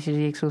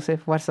TCG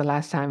exclusive? What's the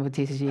last time a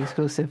TCG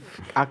exclusive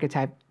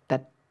archetype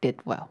that did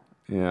well?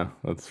 Yeah,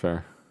 that's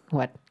fair.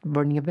 What?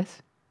 Burning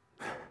Abyss?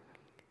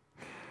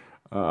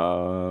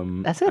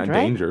 That's it, right?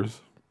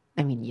 Dangers.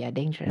 I mean, yeah,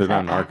 Dangerous. They're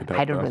not an archetype,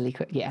 I don't though. really...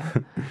 Yeah.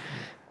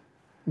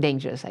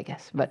 Dangerous, I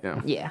guess. But,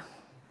 yeah.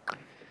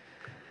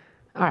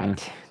 All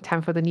right.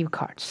 Time for the new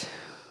cards.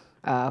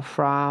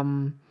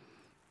 From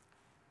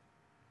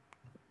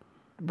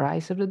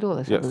Rise of the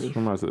Duelist, I believe. Yes,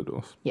 from Rise of the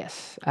Duelist.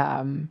 Yes.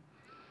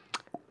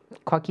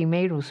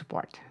 Kokimeru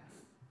support.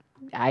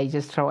 I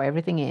just throw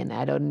everything in.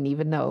 I don't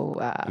even know.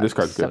 This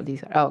card's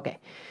good. Okay.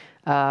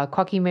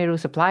 Kokimeru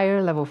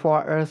Supplier, level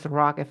 4 Earth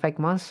Rock Effect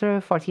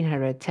Monster,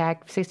 1400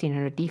 attack,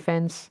 1600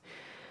 defense.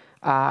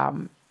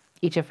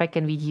 Each effect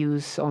can be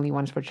used only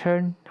once per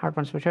turn, hard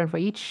once per turn for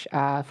each.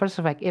 First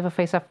effect, if a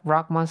face-up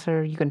rock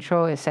monster you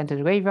control is sent to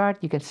the graveyard,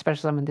 you can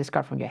special summon this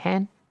card from your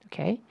hand.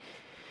 Okay.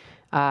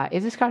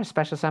 If this card is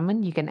special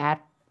summon, you can add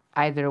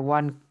either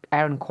one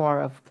Iron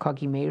Core of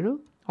Kokimeru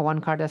or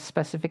one card that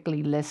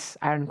specifically lists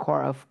Iron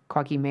Core of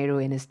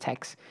Kokimeru in its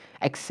text,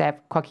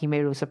 except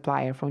Kokimeru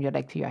Supplier from your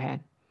deck to your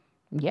hand.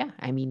 Yeah,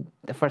 I mean,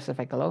 the first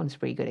effect alone is a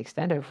pretty good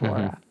extender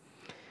for...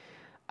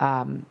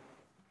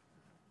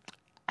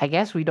 I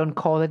guess we don't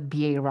call it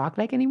BA Rock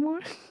Deck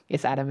anymore.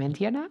 It's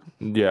Adamantia now.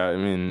 Yeah, I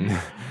mean...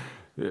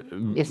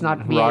 It's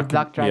not BA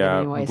Block Dragon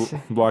anymore.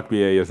 Block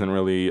BA isn't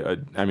really...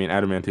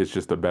 Adamantia is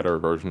just a better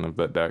version of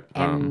that deck.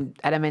 And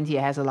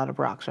Adamantia has a lot of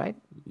rocks, right?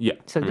 Yeah.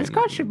 So this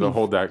card should be... The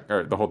whole deck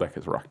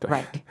is rock deck.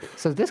 Right.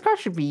 So this card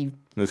should be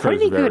This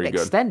pretty card is very good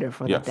extender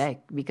for the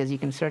deck because you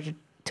can search it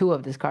two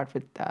of this card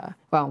with,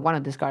 one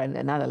of this card and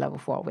another level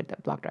 4 with the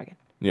Block Dragon.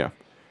 Yeah.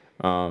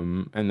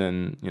 And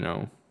then,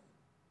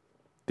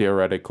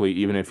 theoretically,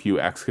 even if you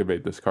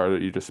excavate this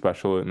card, you just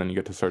special it and then you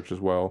get to search as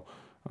well.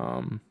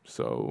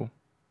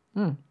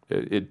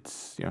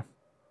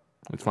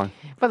 It's fine.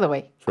 By the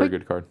way, It's a very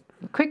good card.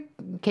 quick,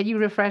 can you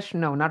refresh?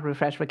 No, not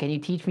refresh, but can you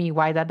teach me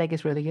why that deck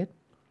is really good?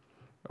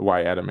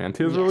 Why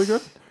Adamantia is really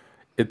good? Yes.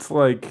 It's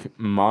like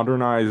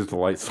modernized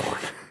Light Sword.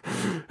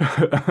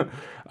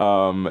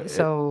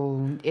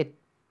 So it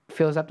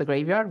fills up the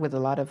graveyard with a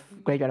lot of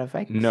graveyard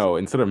effects? No,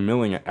 instead of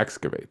milling, it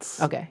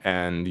excavates. Okay.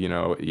 And,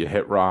 you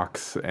hit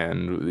rocks,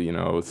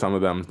 and, some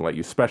of them let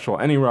you special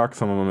any rock.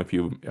 Some of them, if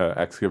you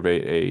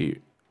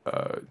excavate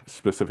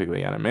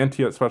specifically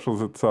Adamantia, it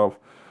specials itself.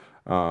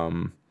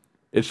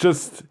 It's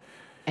just...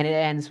 And it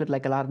ends with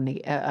like a lot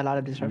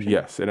of disruption.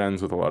 Yes, it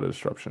ends with a lot of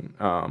disruption.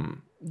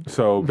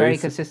 So Very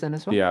consistent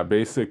as well. Yeah,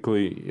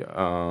 basically,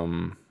 I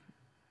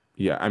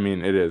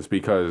mean it is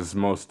because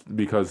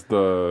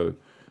the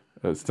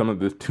some of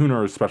the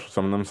tuners special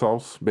summon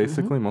themselves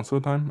basically most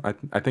of the time.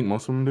 I think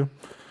most of them do.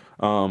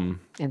 And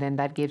then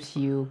that gives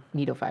you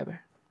Needle Fiber.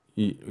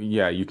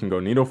 Yeah, you can go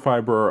Needle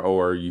Fiber,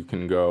 or you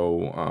can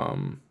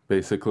go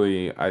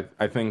basically.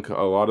 I think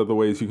a lot of the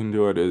ways you can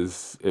do it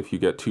is if you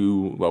get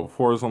 2 level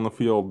 4s on the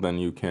field, then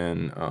you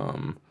can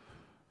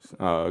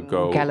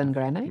go Gallant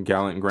Granite.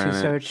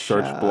 To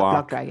search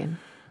Block Dragon.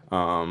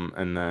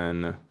 And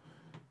then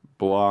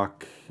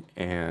block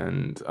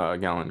and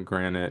Gallant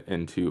Granite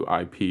into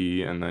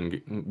IP, and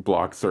then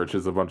block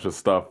searches a bunch of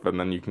stuff, and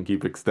then you can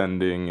keep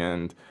extending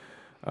and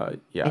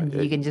And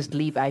you can just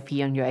leave IP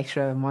on your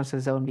extra monster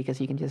zone because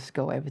you can just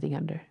go everything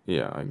under.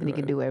 Yeah, and you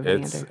can do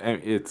everything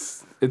under.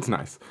 It's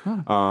nice.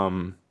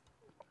 And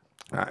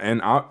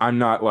I'm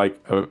not like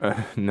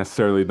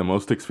necessarily the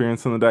most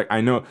experienced in the deck.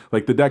 I know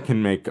like the deck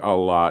can make a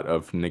lot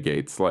of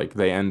negates. Like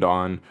they end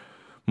on,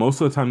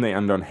 most of the time they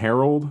end on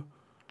Herald.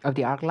 Of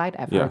the Arclight,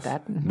 I've heard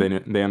that.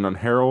 Mm-hmm. They end on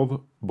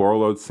Herald,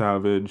 Borreload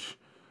Savage.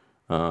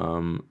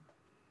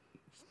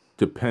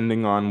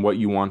 Depending on what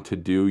you want to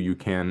do, you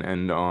can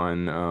end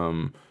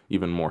on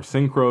even more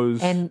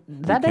synchros. And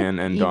that can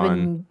end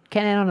on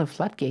a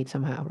floodgate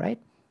somehow, right?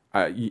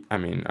 I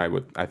mean,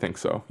 I think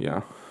so,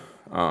 yeah.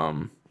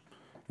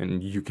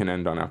 And you can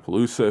end on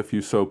Appaloosa if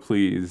you so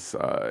please.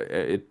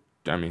 It's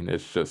a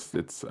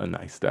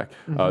nice deck.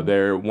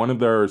 Mm-hmm. One of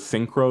their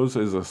synchros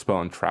is a spell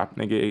and trap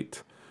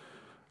negate.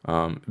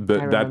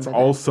 That's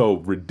also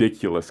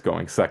ridiculous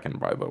going second,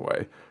 by the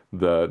way.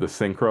 The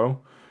synchro.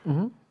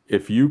 Mm-hmm.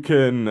 If you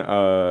can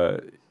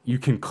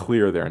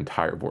clear their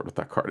entire board with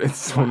that card. It's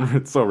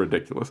so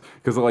ridiculous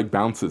because it like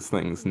bounces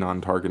things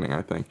non-targeting.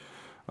 I think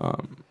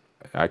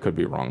I could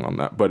be wrong on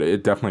that, but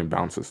it definitely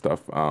bounces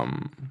stuff.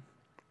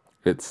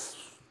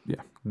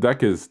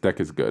 Deck is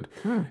good.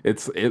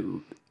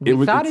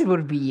 We thought it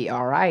would be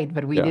all right,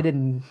 but we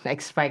didn't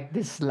expect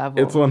this level.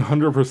 It's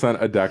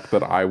 100% a deck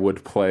that I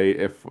would play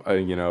if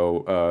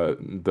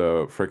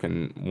the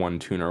freaking one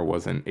tuner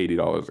wasn't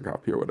 $80 a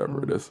copy or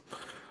whatever it is.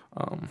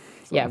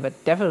 Yeah, but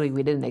definitely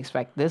we didn't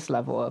expect this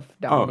level of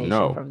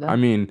domination from them. I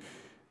mean,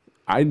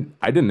 I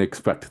didn't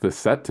expect this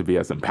set to be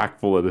as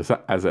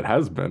impactful as it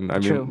has been. I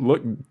mean,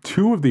 look,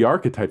 2 of the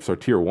archetypes are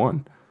tier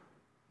 1.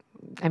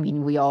 I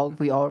mean, we all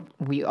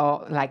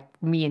like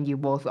me and you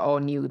both all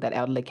knew that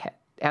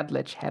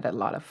Eldritch had a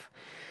lot of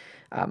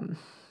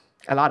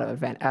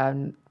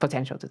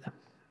potential to them.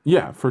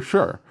 Yeah, for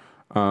sure.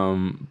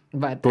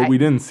 But we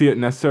didn't see it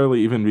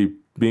necessarily even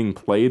being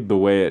played the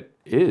way it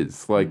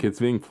is. Like it's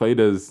being played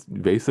as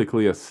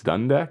basically a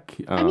stun deck.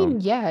 I mean,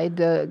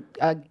 the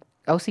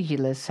OCG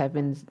lists have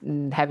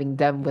been having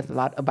them with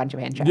a bunch of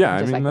hand traps. Yeah,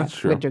 I mean that's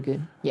true. With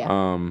Dragoon,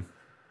 yeah.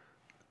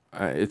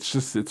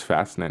 It's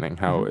fascinating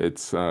how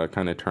it's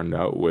kind of turned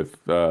out with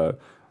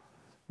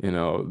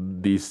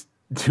these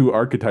 2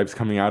 archetypes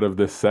coming out of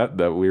this set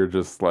that we're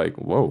just like,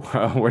 whoa,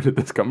 where did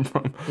this come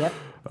from? Yep.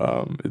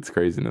 It's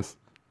craziness.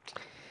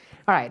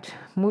 All right,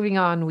 moving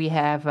on. We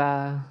have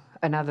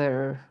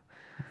another.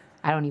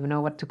 I don't even know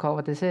what to call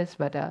what this is,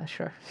 but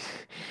sure.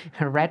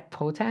 Red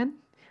Potan,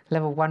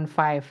 level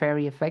 1/5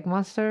 fairy effect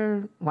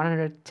monster,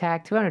 100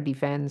 attack, 200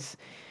 defense.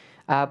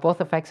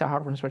 Both effects are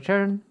hard ones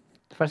return.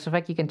 First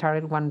effect, you can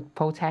target one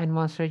Potan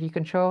monster you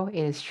control.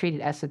 It is treated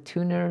as a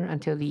tuner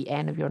until the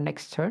end of your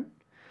next turn.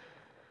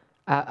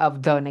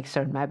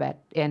 My bad.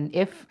 And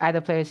if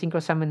either player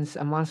synchro summons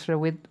a monster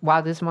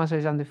while this monster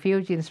is on the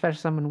field, you can special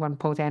summon one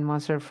Potan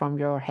monster from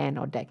your hand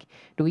or deck.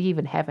 Do we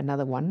even have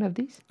another one of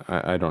these?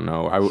 I don't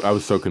know. I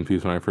was so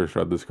confused when I first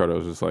read this card. I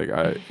was just like,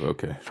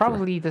 okay.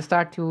 Probably the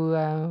start to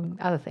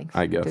other things.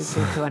 I guess.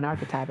 To an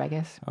archetype, I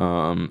guess.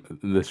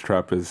 This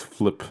trap is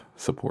flip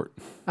support.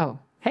 Oh,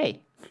 hey.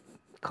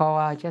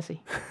 Call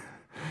Jesse.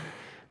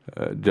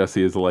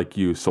 Jesse is like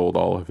you, sold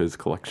all of his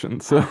collection,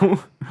 so...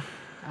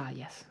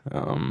 Yes.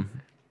 All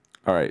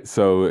right,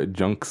 so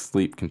Junk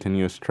Sleep,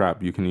 continuous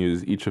trap. You can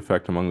use each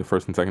effect among the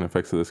first and second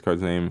effects of this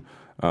card's name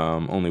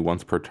only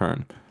once per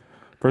turn.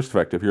 First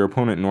effect, if your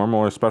opponent normal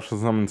or special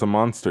summons a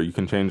monster, you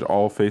can change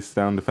all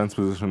face-down defense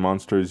position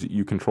monsters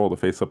you control to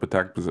face-up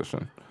attack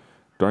position.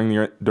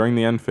 During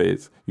the end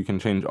phase, you can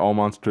change all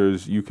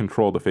monsters you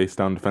control to face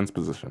down defense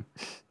position.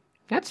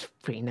 That's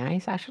pretty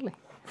nice, actually.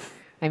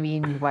 I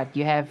mean, what,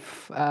 you have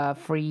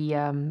free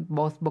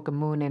both Book of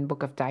Moon and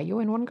Book of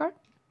Taiyo in one card?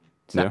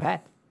 It's not Yeah.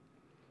 bad.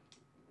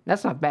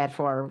 That's not bad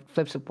for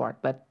flip support,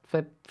 but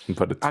But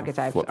it's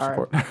archetypes flip are...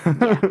 support.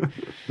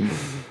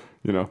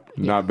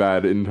 Not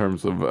bad in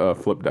terms of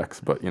flip decks,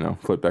 but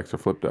flip decks are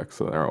flip decks,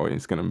 so they're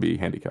always going to be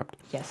handicapped.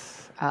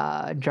 Yes.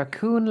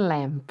 Dracoon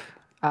Lamp,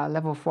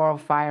 level 4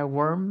 fire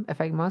worm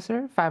effect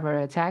monster, 500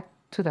 attack,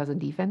 2000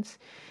 defense.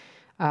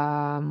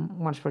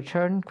 Once per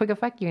turn, quick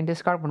effect, you can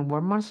discard one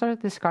worm monster.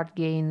 This card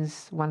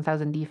gains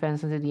 1000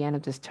 defense until the end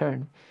of this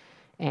turn.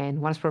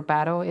 And once per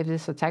battle, if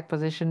this attack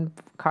position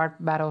card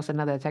battles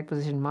another attack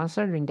position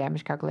monster during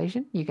damage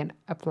calculation, you can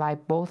apply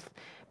both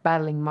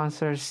battling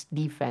monsters'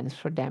 defense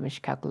for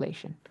damage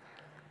calculation.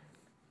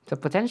 So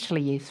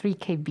potentially a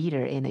 3k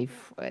beater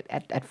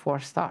at 4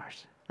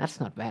 stars. That's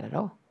not bad at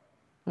all.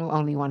 Well,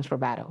 only once per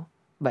battle,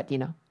 but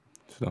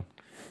So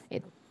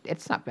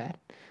it's not bad.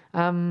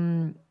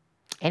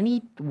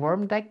 Any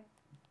worm deck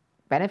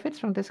benefits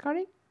from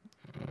discarding?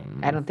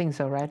 I don't think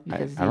so, right?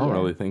 I don't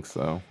really think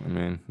so. I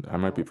mean, I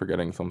might be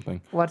forgetting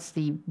something. What's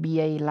the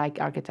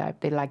BA-like archetype?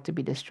 They like to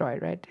be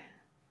destroyed, right?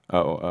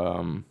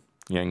 Oh,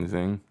 Yang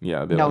Zing.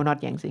 Yeah. No,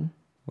 not Yangzing.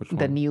 Which The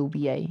one? new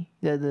BA.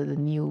 The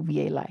new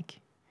BA-like.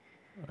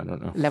 I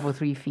don't know. Level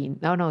 3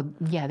 Fiend. No.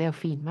 Yeah, they're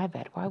Fiend. My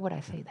bad. Why would I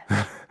say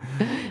that?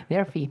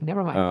 They're Fiend.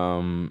 Never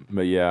mind.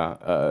 But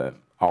yeah,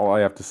 all I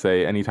have to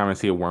say, anytime I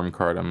see a worm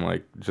card, I'm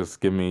like,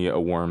 just give me a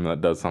worm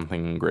that does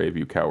something in grave,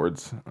 you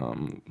cowards.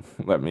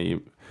 Let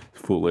me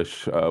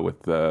foolish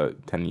with the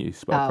 10-yi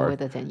spell card. With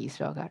the 10-yi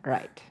spell card.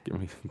 Right.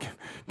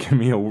 Give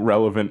me a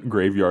relevant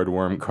graveyard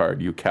worm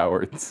card, you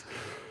cowards.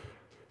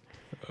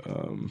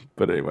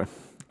 But anyway,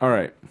 all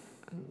right.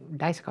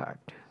 Dice card.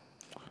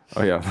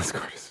 Oh yeah, this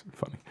card is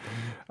funny.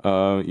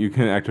 You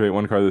can activate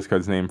one card of this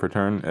card's name per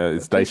turn.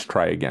 It's Dice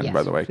Try Again, yes,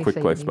 by the way. please Quick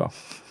say play your name. spell.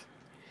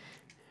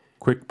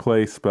 Quick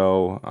play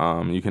spell.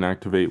 You can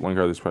activate one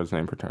card of this card's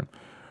name per turn.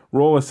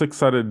 Roll a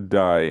 6-sided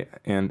die,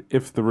 and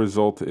if the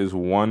result is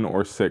 1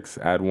 or 6,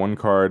 add one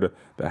card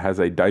that has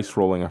a dice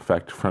rolling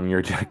effect from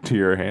your deck to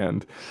your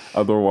hand.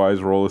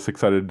 Otherwise, roll a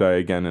 6-sided die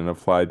again and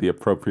apply the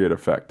appropriate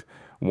effect.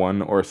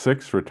 1 or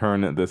 6,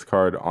 return this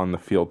card on the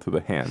field to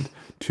the hand.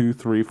 2,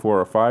 3,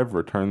 4, or 5,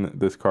 return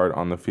this card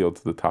on the field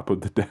to the top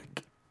of the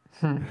deck.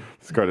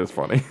 This card is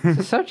funny.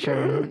 The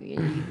searcher,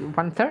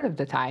 1/3 of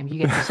the time, you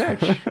get to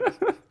search.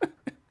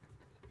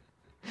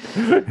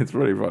 It's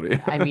pretty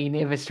funny. I mean,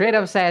 if it straight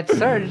up said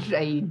search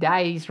a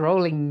dice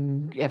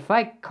rolling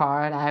effect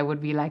card, I would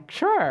be like,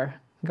 sure,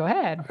 go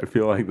ahead. I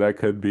feel like that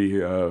could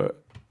be, I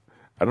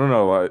don't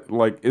know,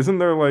 like, isn't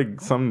there like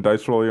some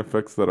dice rolling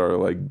effects that are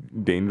like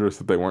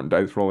dangerous if they weren't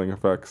dice rolling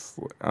effects?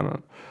 I don't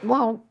know.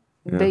 Well,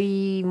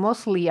 they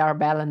mostly are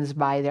balanced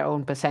by their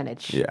own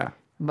percentage. Yeah.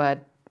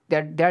 But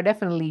they're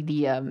definitely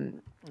the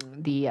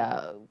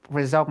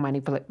result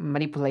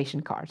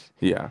manipulation cards.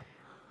 Yeah.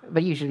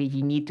 But usually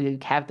you need to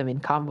have them in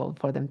combo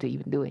for them to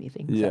even do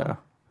anything. Yeah. So,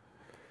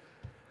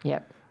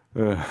 yep.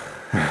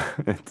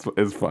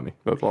 It's funny.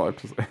 That's all I have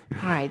to say.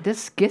 All right,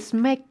 this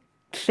Gizmek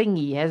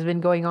thingy has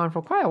been going on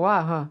for quite a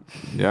while, huh?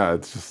 Yeah,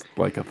 it's just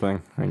like a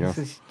thing, I guess.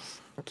 Just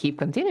keep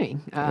continuing.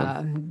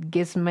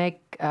 Gizmek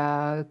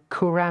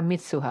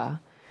Kuramitsuha,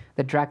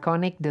 the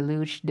Draconic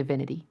Deluge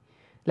Divinity.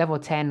 Level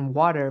 10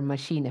 Water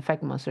Machine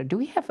Effect Monster. Do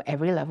we have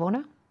every level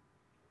now?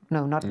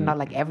 No, not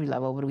like every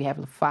level, but we have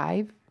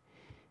 5.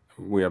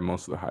 We have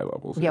most of the high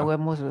levels. Yeah, we have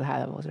most of the high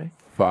levels, right?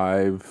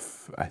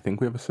 5. I think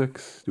we have a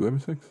 6. Do we have a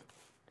 6?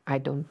 I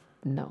don't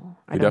know.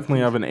 We definitely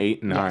have an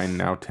 8, 9, Yes.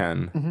 now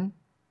 10.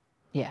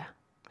 Yeah.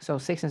 So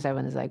 6 and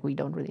 7 is like we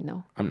don't really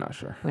know. I'm not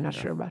sure. We're not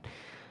sure about.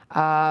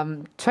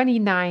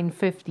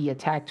 2950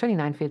 attack,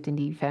 2950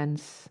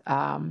 defense.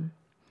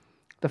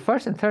 The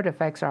first and third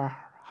effects are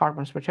hard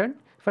ones per turn.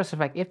 First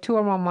effect, if 2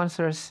 or more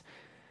monsters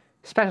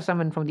special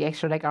summon from the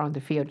extra deck are on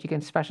the field, you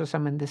can special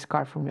summon this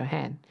card from your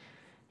hand.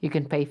 You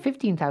can pay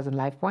 15,000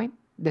 life point,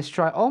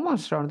 destroy all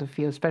monsters on the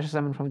field, special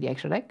summon from the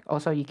extra deck.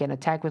 Also, you can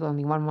attack with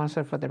only one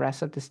monster for the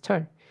rest of this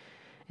turn.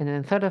 And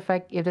then the third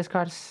effect, if this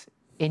card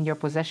in your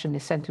possession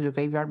is sent to the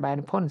graveyard by an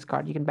opponent's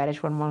card, you can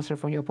banish one monster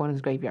from your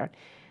opponent's graveyard,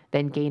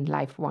 then gain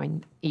life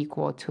point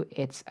equal to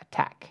its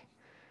attack.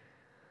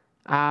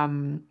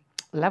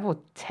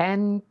 Level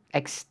 10,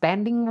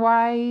 extending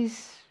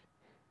wise,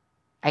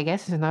 I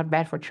guess it's not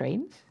bad for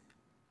trains.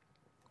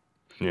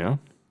 Yeah.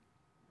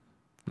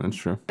 That's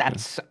true.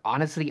 That's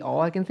honestly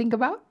all I can think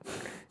about.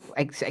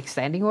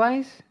 Extending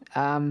wise,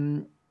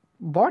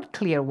 board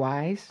clear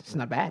wise, it's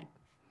not bad.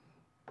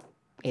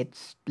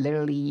 It's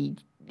literally,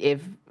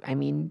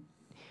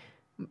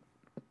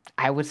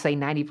 I would say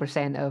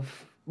 90%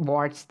 of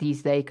boards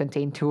these days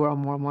contain 2 or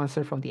more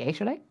monsters from the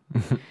extra deck.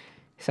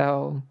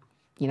 So,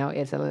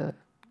 it's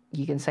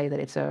you can say that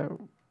it's a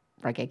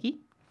Raigeki,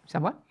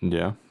 somewhat.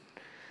 Yeah.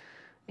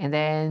 And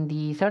then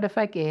the third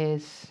effect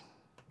is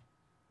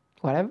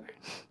whatever.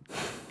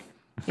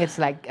 It's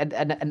like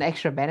an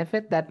extra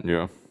benefit that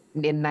Yeah.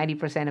 in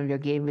 90% of your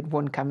game it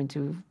won't come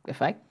into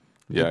effect.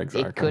 Yeah, It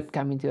exactly. could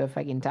come into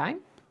effect in time,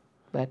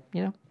 but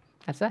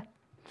that's that.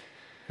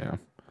 Yeah.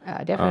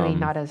 Definitely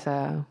not as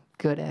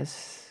good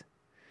as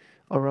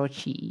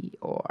Orochi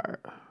or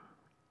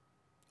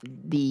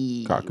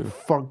the Kaku.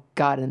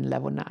 Forgotten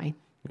level 9.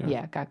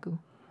 Yeah, Kaku.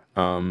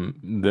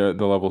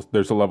 The levels.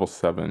 There's a level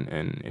 7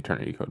 in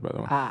Eternity Code, by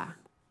the way. Ah.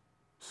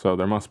 So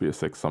there must be a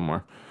 6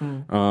 somewhere.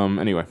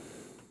 Anyway.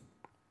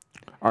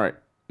 All right.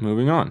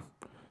 Moving on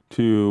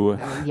to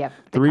Yep.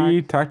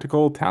 3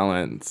 tactical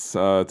talents.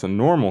 It's a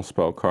normal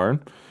spell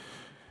card,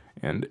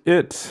 and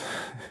it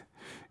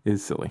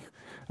is silly.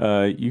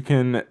 You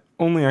can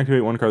only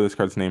activate 1 card of this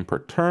card's name per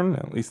turn.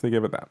 At least they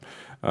give it that.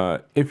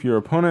 If your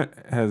opponent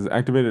has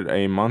activated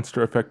a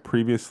monster effect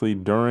previously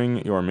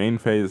during your main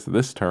phase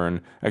this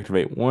turn,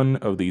 activate 1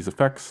 of these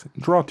effects,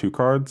 draw 2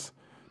 cards,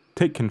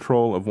 take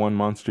control of 1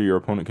 monster your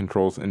opponent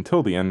controls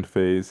until the end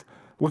phase,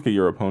 look at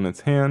your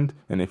opponent's hand,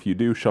 and if you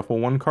do, shuffle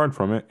 1 card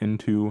from it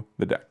into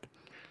the deck.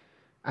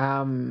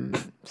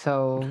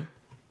 So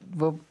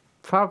we'll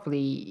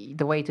probably,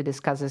 the way to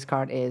discuss this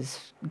card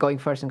is going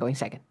first and going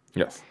second.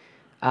 Yes.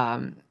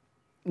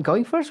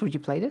 Going first, would you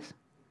play this?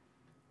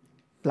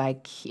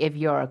 Like, if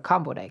you're a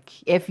combo deck,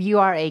 if you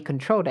are a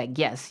control deck,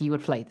 yes, you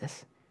would play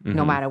this,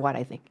 no matter what,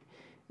 I think,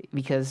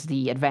 because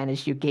the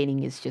advantage you're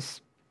gaining is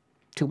just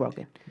too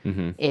broken.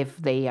 If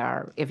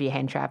your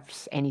hand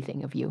traps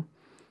anything of you,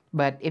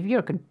 but if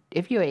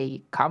you're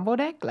a combo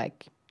deck,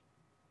 like,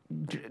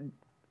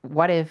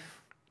 what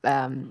if?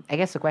 I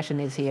guess the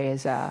question is here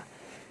is,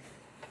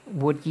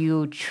 would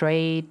you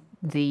trade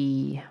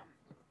the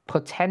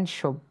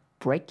potential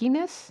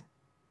breakiness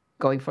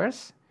going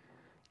first,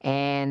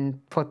 and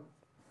put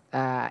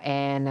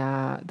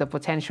the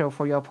potential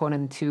for your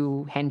opponent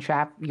to hand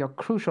trap your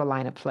crucial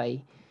line of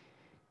play,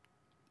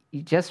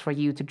 just for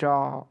you to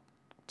draw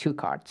 2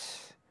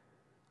 cards,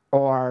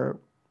 or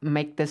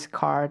make this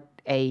card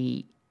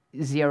a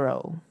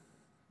 0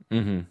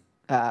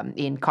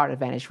 in card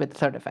advantage with the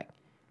third effect?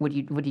 Would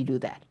you do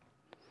that?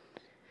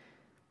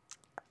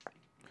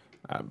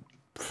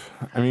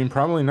 I mean,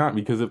 probably not,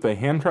 because if they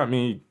hand trap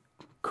me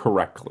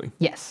correctly,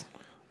 Yes.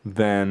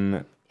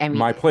 then I mean,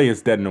 my play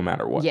is dead no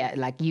matter what. Yeah,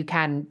 like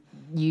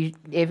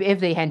if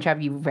they hand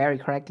trap you very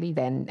correctly,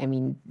 then I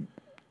mean,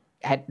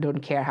 I don't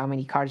care how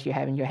many cards you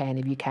have in your hand.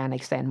 If you can't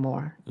extend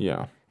more,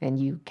 Yeah. then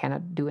you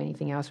cannot do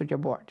anything else with your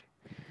board.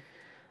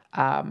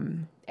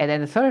 And then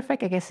the third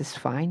effect, I guess, is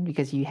fine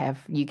because you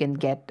can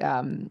get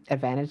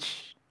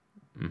advantage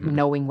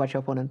knowing what your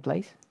opponent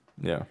plays.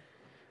 Yeah.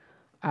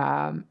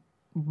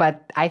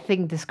 But I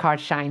think this card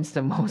shines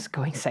the most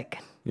going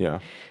second Yeah.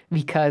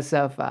 because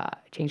of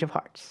Change of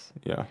Hearts.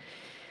 Yeah.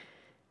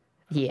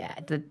 Yeah,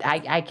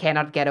 I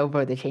cannot get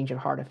over the Change of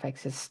Heart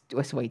effects. It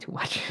was way too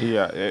much.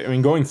 Yeah. I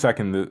mean, going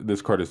second,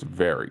 this card is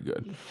very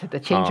good. The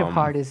Change of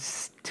Heart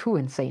is too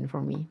insane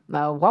for me.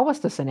 What was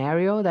the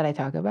scenario that I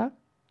talked about?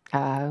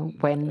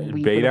 When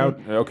we Bait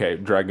out. Okay,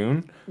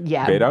 Dragoon.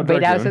 Yeah, Bait out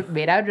Dragoon.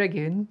 Bait out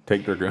Dragoon.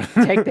 Take Dragoon.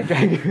 Take the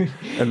Dragoon.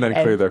 And then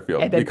clear their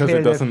field, and then because clear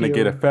it their doesn't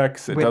negate field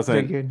effects. It with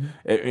doesn't. Dragoon.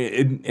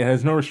 It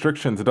has no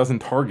restrictions. It doesn't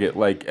target.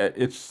 Like,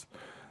 it's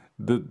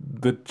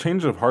the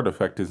Change of Heart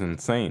effect is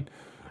insane.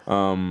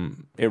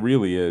 It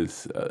really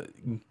is.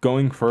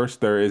 Going first,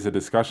 there is a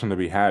discussion to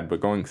be had, but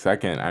going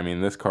second, I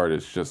mean, this card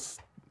is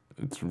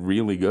it's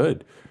really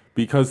good,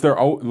 because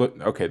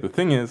okay. The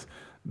thing is,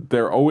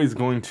 they're always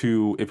going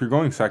to, if you're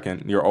going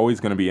second, you're always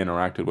going to be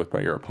interacted with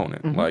by your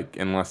opponent, like,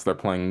 unless they're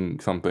playing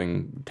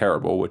something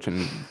terrible, which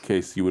in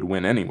case you would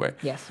win anyway.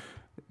 Yes.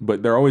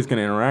 But they're always going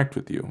to interact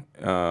with you.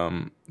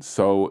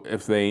 So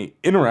if they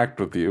interact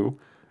with you,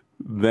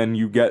 then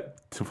you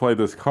get to play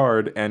this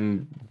card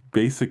and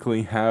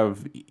basically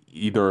have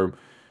either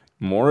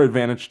more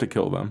advantage to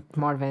kill them,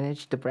 More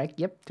advantage to break.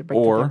 Yep, to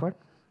break the or board.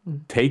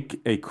 take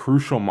a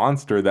crucial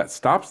monster that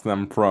stops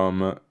them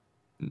from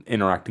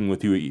interacting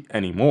with you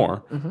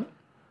anymore.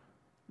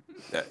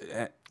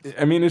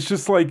 I mean, it's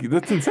just like,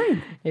 that's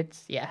insane.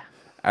 It's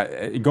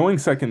Going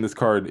second, this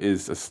card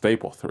is a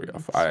staple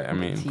 3-of. I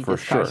mean, for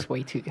this sure. card's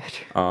way too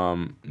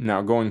good.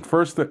 Now, going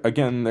first,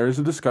 again, there's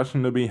a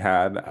discussion to be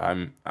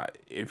had.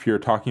 If you're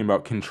talking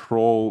about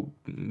control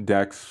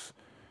decks,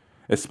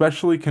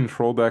 especially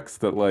control decks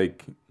that,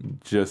 like,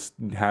 just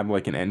have,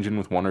 like, an engine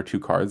with 1 or 2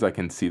 cards, I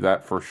can see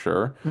that for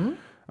sure.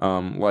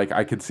 Like,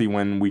 I could see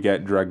when we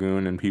get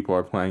Dragoon and people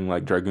are playing,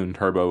 like, Dragoon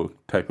Turbo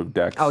type of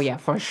decks. Oh yeah,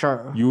 for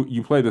sure.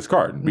 You play this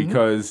card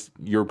because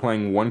you're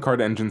playing 1 card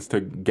engines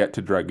to get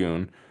to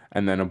Dragoon,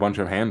 and then a bunch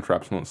of hand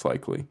traps most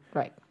likely.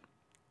 Right.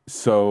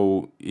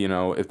 So,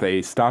 if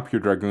they stop your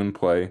Dragoon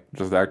play,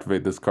 just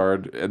activate this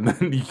card, and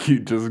then you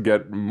just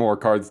get more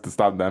cards to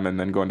stop them, and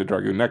then go into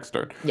Dragoon next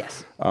turn.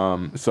 Yes.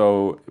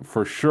 So,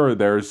 for sure,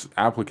 there's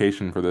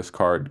application for this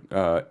card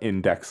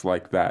in decks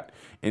like that.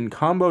 In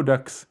combo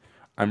decks,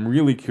 I'm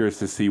really curious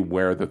to see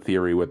where the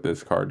theory with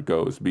this card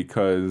goes,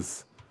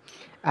 because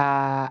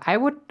I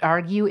would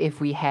argue if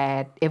we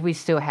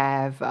still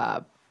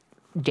have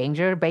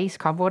danger-based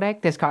combo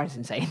deck, this card is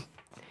insane.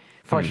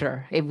 For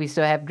sure. If we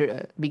still have,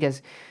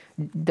 because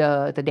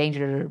the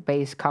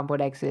danger-based combo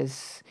decks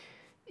is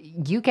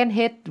you can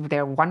hit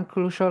their one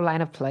crucial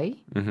line of play,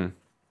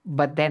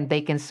 but then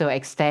they can still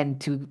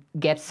extend to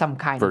get some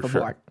kind For of a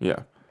sure. board. Yeah.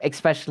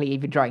 Especially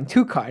if you're drawing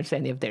 2 cards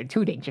and if they're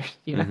too dangerous,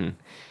 you know.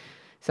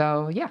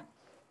 So yeah,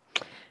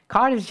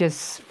 card is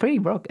just pretty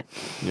broken.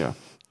 Yeah.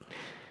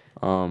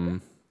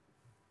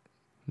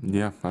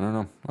 Yeah, I don't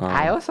know.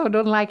 I also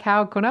don't like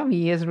how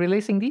Konami is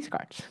releasing these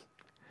cards.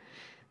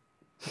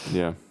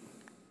 Yeah.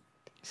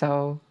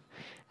 So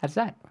that's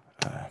that.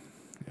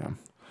 Yeah.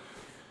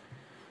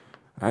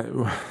 I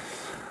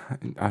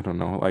don't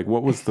know. Like,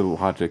 what was the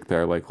logic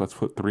there? Like, let's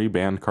put 3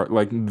 banned cards.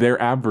 Like,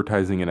 they're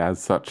advertising it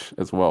as such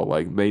as well.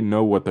 Like, they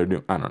know what they're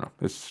doing. I don't know.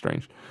 It's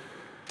strange.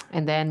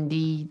 And then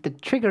the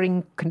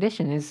triggering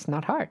condition is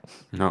not hard.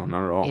 No,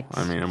 not at all. It's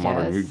I mean, in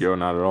Modern just- Yu-Gi-Oh,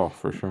 not at all,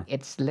 for sure.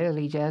 It's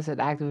literally just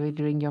activate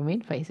during your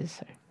main phases.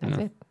 Sir. That's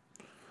it.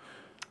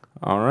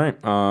 All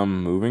right.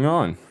 Moving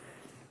on.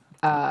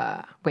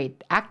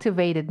 Wait,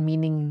 activated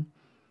meaning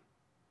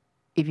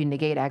if you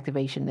negate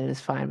activation, then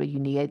it's fine, but you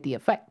negate the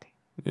effect,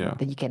 Yeah.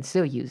 then you can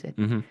still use it.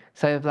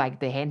 So if like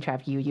the hand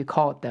trap you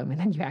called them and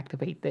then you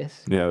activate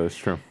this. Yeah, that's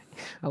true.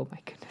 Oh my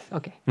goodness.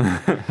 Okay.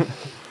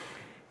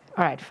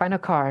 All right, final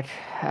card,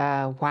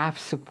 WAF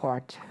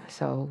support.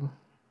 So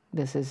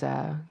this is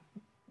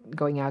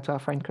going out to our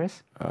friend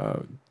Chris.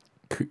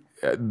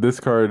 This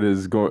card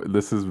is going.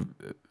 This is.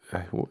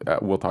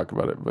 We'll talk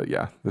about it, but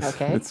yeah,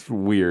 Okay. it's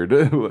weird.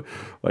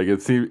 Like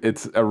it's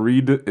a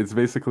read. It's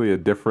basically a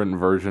different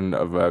version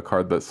of a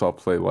card that saw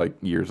play like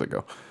years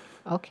ago.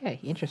 Okay,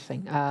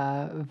 interesting.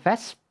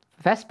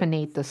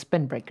 Vespinate the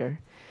Spinbreaker.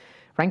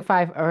 Rank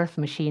 5 Earth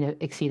Machine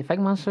Exceed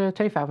Effect Monster,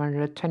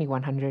 3500,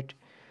 2100.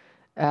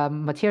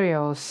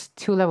 Materials,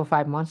 2 level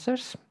 5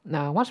 monsters.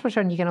 Once per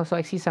turn, you can also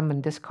exceed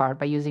summon this card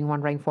by using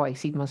 1 rank 4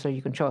 exceed monster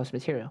you control as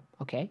material.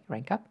 Okay,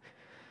 rank up.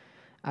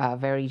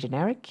 Very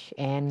generic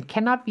and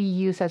cannot be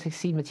used as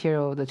exceed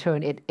material the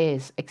turn it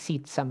is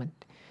exceed summoned.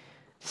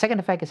 Second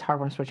effect is hard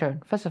once per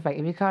turn. First effect,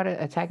 if you card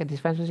attack a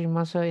defensive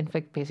monster,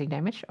 inflict piercing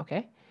damage.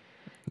 Okay.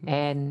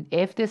 And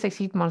if this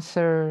exceed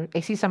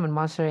summon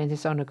monster and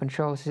is under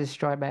control is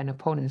destroyed by an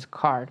opponent's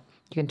card,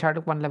 you can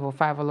target 1 level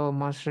 5 or lower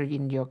monster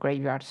in your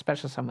graveyard,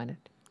 special summon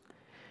it.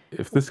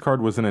 If this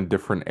card was in a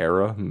different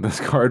era, this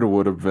card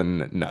would have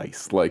been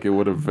nice. Like it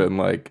would have been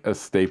like a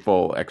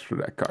staple extra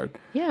deck card.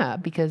 Yeah,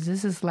 because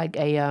this is like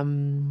a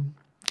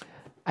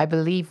I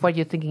believe what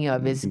you're thinking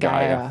of is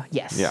Gaia.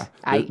 Yes. Yeah.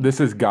 I, This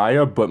is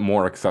Gaia, but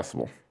more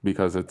accessible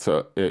because it's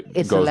a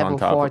goes level on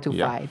top 4 of, to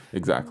 5.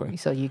 Exactly.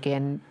 so you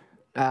can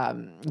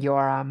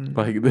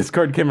Like this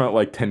card came out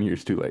like 10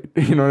 years too late.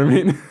 You know what I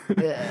mean?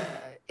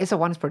 it's a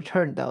once per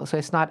turn though, so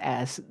it's not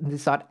as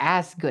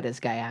good as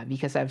Gaia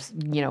because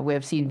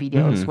we've seen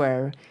videos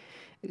where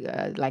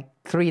like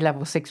 3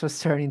 level 6 was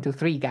turned into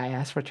 3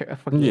 Gaias for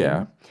game.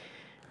 Yeah.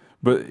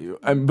 But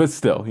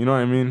still, you know what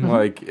I mean?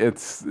 Like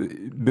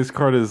this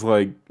card is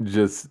like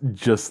just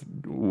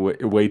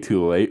way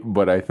too late,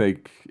 but I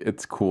think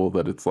it's cool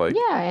that it's like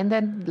Yeah, and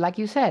then like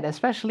you said,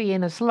 especially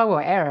in a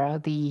slower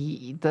era,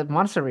 the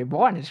Monster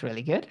Reborn is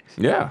really good.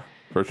 yeah,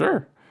 for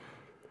sure.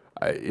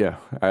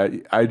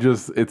 I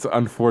just it's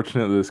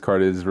unfortunate this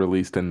card is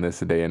released in this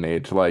day and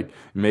age. Like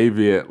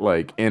maybe it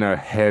like in a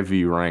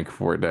heavy rank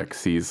 4 deck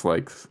sees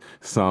like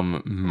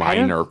some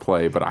minor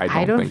play, but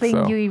I don't think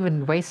so. you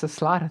even waste a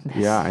slot on this.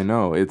 Yeah, I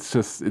know. It's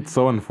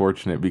so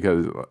unfortunate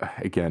because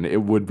again,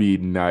 it would be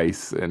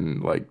nice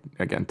in like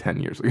again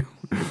 10 years ago.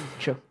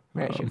 True.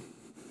 Very true.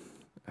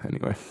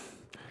 Anyway.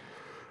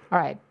 All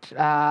right,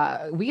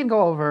 we can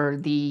go over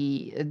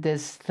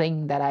this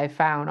thing that I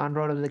found on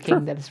Road of the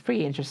King that is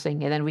pretty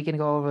interesting, and then we can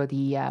go over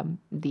the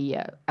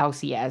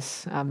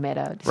LCS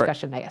meta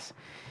discussion, I guess.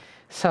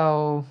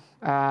 So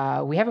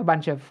we have a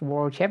bunch of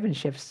world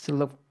championships to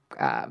look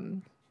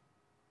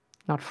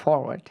not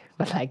forward,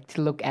 but like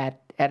to look at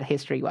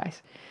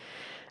history-wise.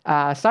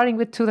 Starting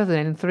with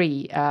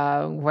 2003,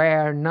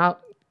 where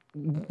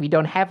we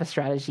don't have a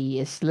strategy.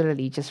 It's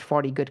literally just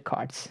 40 good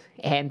cards.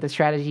 And the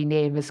strategy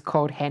name is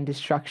called Hand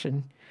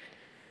Destruction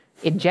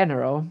in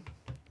general.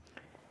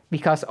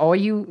 Because all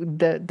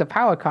the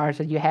power cards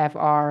that you have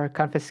are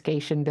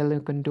Confiscation,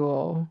 Delinquent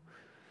Duel,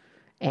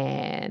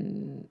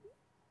 and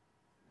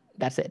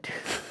that's it.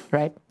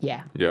 Right?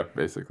 Yeah. Yeah,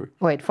 basically.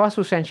 Wait,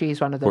 Forceful Century is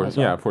one of them as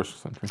well. Yeah, Forceful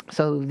Century.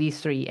 So these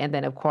 3. And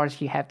then, of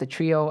course, you have the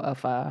trio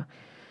of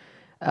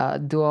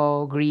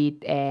Duel,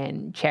 Greed,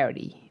 and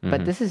Charity.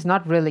 But this is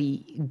not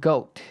really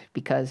GOAT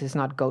because it's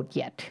not GOAT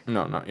yet.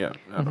 No, not yet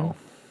at all.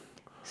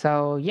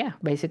 So yeah,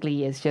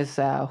 basically it's just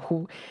how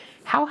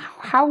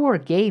were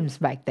games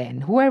back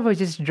then? Whoever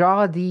just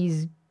draw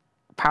these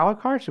power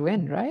cards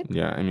win, right?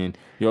 Yeah, I mean,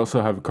 you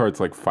also have cards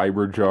like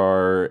Fiber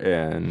Jar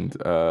and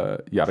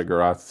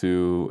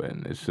Yatagarasu,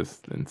 and it's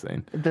just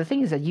insane. The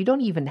thing is that you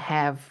don't even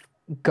have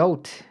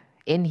GOAT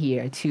in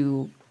here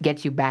to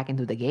get you back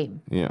into the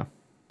game. Yeah.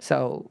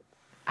 So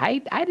I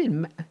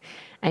didn't.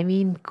 I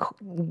mean,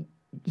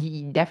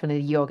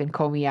 definitely you can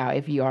call me out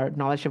if you are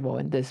knowledgeable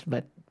in this,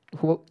 but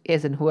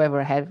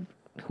whoever has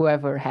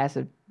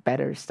a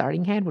better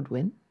starting hand would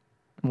win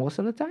most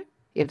of the time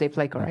if they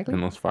play correctly.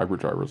 Unless Fiber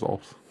Jar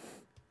resolves.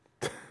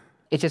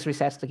 It just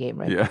resets the game,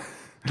 right? Yeah.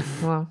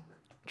 Well,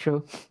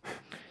 true.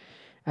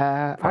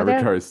 Are there?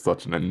 Privateer is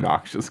such an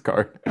obnoxious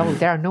card. Oh,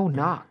 there are no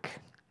knock.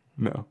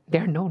 No.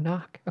 There are no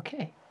knock.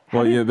 Okay.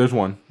 Well, yeah, there's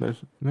one.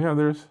 There's a There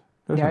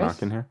knock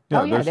is? in here.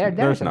 Oh, yeah, there's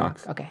there's a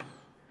knocks. knock. Okay.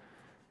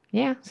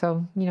 Yeah,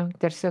 so,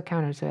 there's still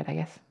counters to it, I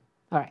guess.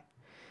 All right.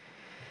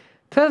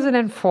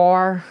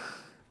 2004,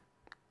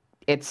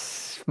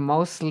 it's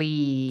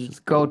mostly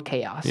Goat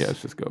Chaos. Yeah,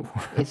 let's just go for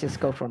it. It's just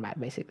Go format,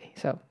 basically.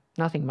 So,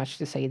 nothing much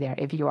to say there.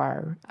 If you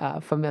are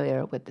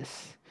familiar with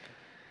this,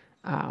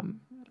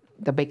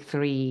 the big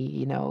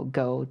three,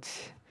 Goat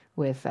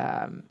with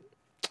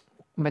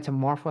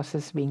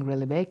Metamorphosis being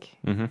really big.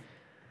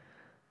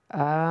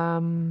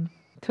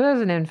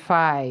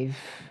 2005,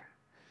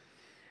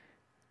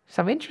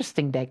 some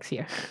interesting decks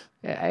here.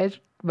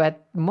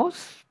 But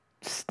most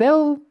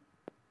of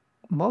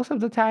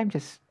the time,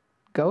 just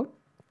Goat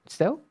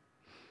still.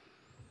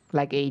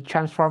 Like a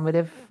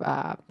transformative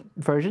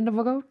version of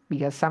a Goat,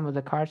 because some of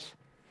the cards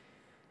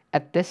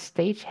at this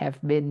stage have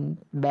been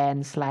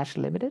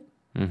banned/limited.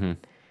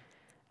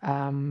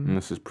 And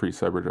this is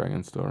pre-Cyber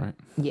Dragon still, right?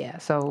 Yeah,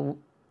 so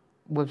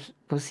we'll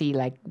see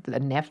like the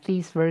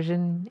Nephthys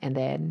version and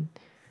then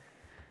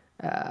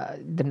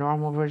the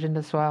normal version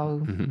as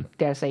well.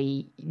 There's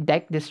a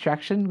deck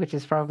destruction, which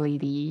is probably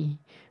the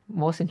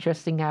most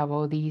interesting out of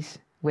all these,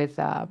 with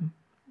a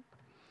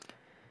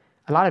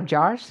lot of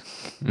jars.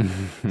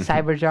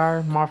 Cyber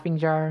Jar, Morphing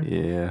Jar,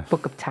 Yeah.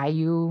 Book of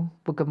Taiyu,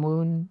 Book of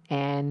Moon,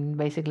 and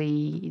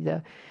basically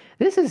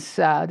this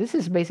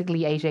is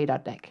basically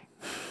AJ.deck.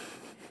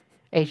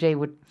 AJ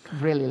would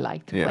really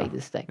like to play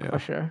this deck for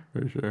sure.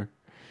 For sure.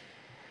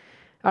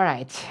 All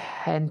right.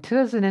 And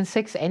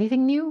 2006,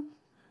 anything new?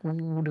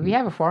 Do we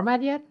have a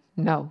format yet?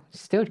 No,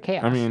 still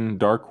Chaos. I mean,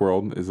 Dark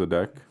World is a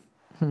deck.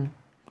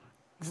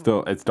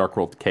 Still, it's Dark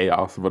World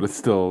Chaos, but it's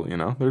still,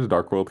 there's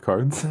Dark World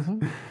cards.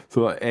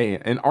 So,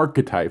 an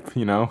archetype,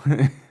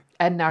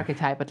 An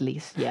archetype at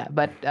least, yeah.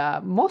 But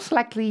most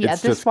likely It's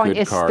at this just point,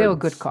 good it's still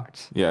cards. good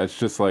cards. Yeah, it's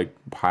just like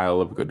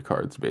pile of good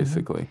cards,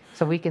 basically.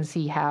 So we can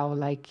see how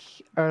like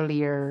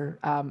earlier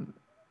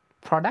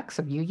products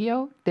of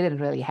Yu-Gi-Oh! Didn't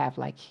really have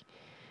like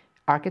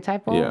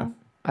archetypal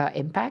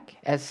impact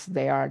as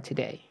they are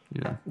today.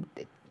 Yeah.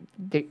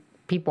 The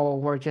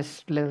people were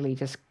just literally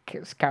just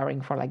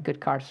scouring for like good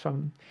cards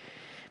from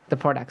the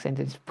products and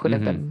just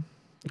putting them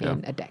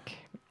in a deck.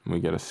 We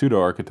get a pseudo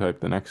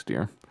archetype the next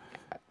year.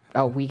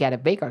 Oh, we get a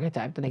big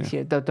archetype the next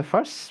year. The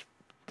first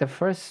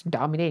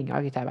dominating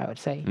archetype, I would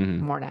say,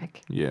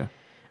 Mornak. Yeah.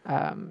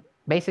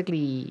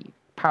 Basically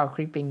power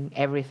creeping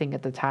everything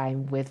at the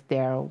time with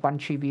their one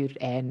tribute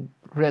and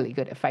really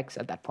good effects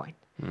at that point.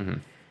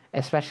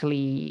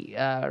 Especially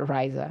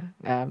Ryza.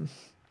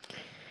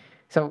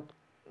 So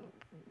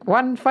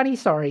one funny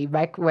story,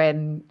 back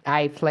when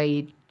I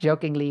played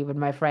jokingly with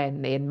my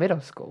friend in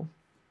middle school,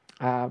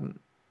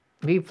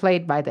 we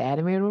played by the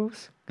anime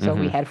rules. So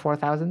we had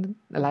 4,000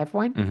 life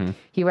point.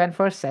 He went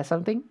first, said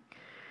something,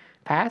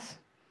 pass.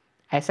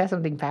 I said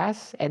something,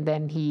 pass. And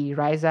then he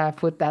Ryza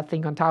put that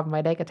thing on top of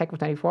my deck, attack with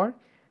 24.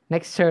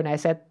 Next turn, I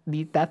said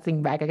that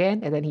thing back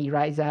again. And then he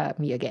Ryza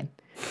me again.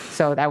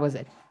 So that was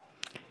it.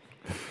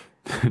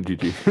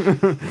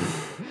 GG.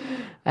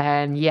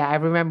 And yeah, I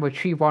remember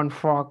Treeborn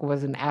Frog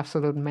was an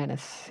absolute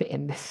menace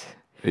in this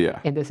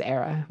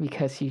era,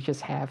 because you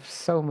just have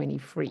so many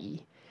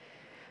free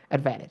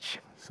advantage.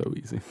 So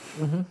easy.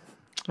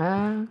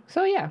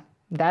 So yeah,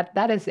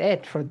 that is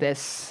it for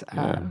this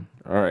All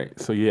right.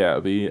 So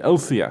the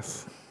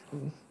LCS.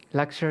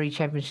 Luxury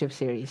Championship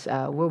Series.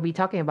 We'll be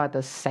talking about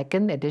the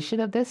second edition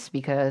of this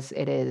because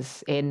it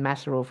is in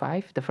Master Rule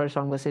 5. The first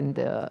one was in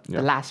the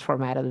last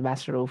format of the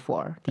Master Rule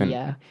 4,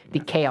 the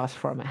Chaos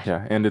format.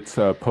 Yeah, and it's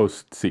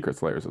post Secret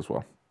Slayers as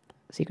well.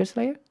 Secret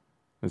Slayer?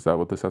 Is that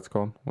what the set's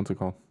called? What's it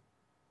called?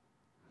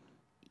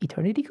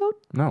 Eternity Code?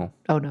 No.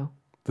 Oh no.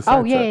 The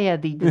side set. Yeah,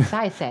 the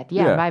side set.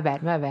 Yeah, Yeah. my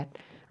bad.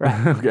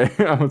 Right. Okay.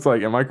 I was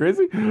like, am I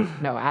crazy?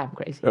 No, I'm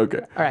crazy.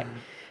 Okay. All right.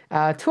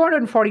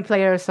 240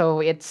 players, so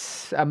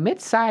it's a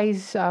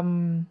mid-size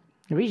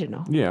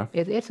regional. Yeah.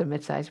 It's a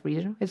mid-size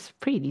regional. It's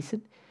pretty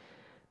decent.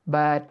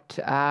 But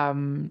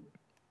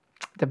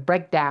the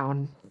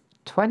breakdown,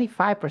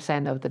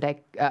 25% of the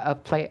deck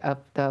of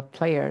the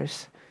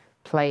players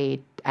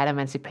played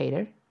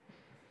Adamancipator.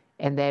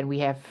 And then we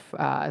have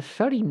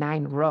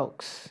 39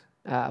 rogues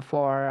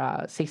for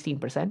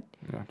 16%.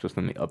 Yeah, just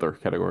in the other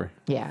category.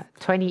 Yeah,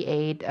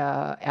 28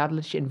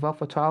 Eldritch Invoke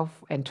for 12,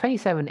 and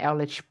 27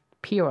 Eldritch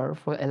Pure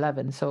for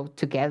 11. So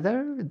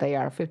together they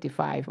are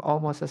 55,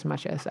 almost as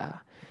much as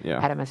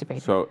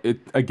Adamancipator. So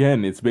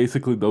it's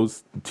basically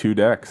those two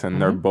decks,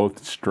 and they're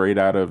both straight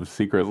out of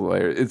Secret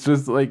Lair. It's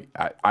just like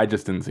I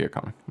just didn't see it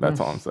coming. That's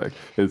all I'm saying.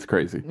 It's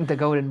crazy. The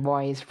Golden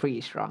Boy is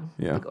pretty strong.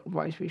 Yeah. The Golden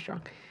Boy is pretty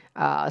strong.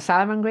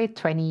 Salamangreat,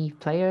 20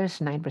 players,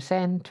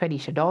 9%. 20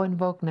 Shadow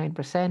Invoke,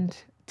 9%.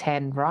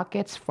 10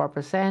 Rockets,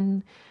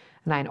 4%.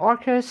 9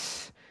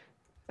 Orcus,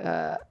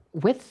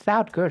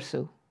 without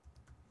Gursu.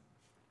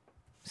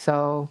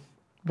 So,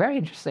 very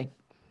interesting.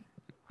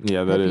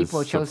 Yeah, that is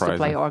people chose surprising. to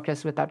play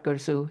Orcus without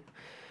Gursu.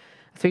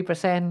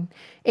 3%,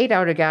 8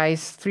 Outer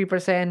Guys,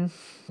 3%,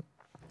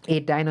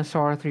 8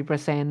 Dinosaur,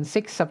 3%,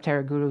 6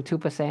 Subterra Guru,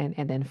 2%,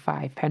 and then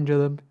 5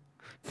 Pendulum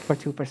for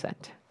 2%.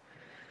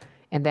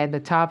 And then the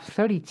top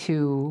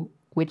 32,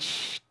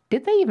 which,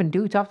 did they even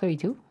do top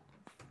 32?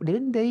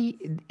 Didn't they?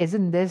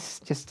 Isn't this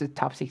just the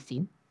top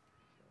 16?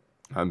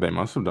 They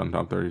must have done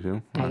top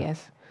 32. I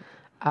guess.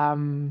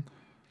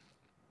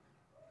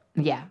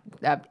 Yeah,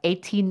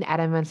 18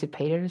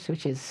 Adamantipator's,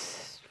 which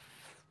is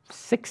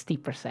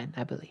 60%,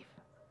 I believe.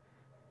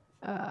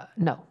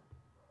 No,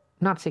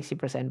 not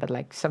 60%, but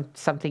like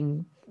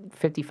something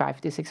 55,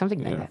 56,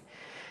 something like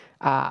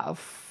that.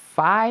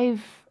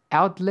 5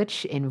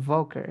 Eldritch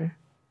invoked.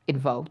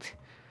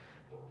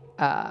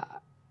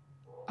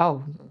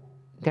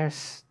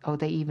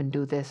 They even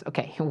do this.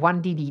 Okay,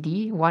 1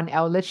 DDD, 1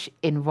 Eldritch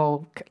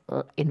invoke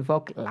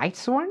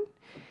Lightsworn,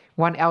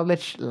 1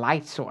 Eldritch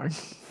Lightsworn,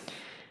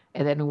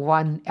 and then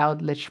 1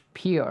 Eldritch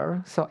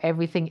Pure. So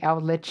everything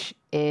Eldritch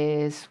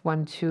is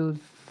 1, 2,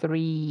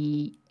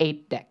 3,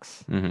 8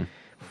 decks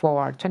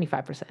for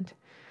 25%.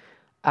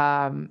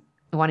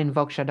 1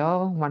 Invoke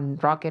Shadow, 1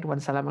 Rocket, 1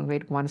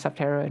 Salamangreat, 1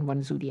 Subterra, and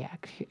 1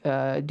 Zodiac.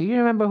 Do you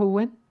remember who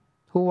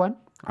won?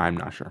 I'm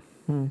not sure.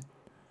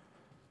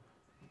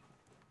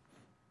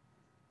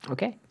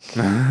 Okay.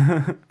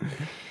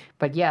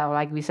 But yeah,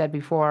 like we said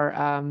before,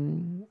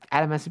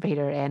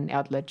 Adamantipator and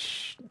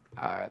Eldritch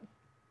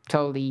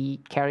totally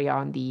carry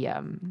over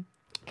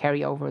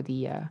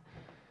the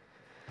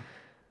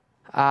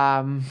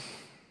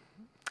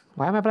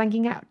why am I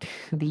blanking out?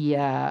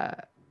 The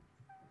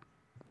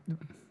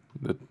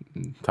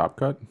top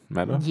cut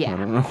meta? Yeah. I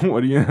don't know.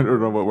 I don't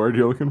know what word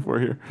you're looking for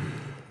here.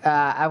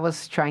 I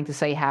was trying to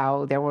say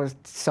how there was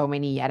so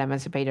many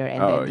Adamantipator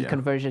and then the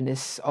conversion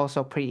is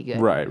also pretty good.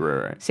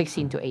 Right.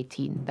 16 to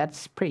 18.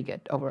 That's pretty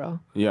good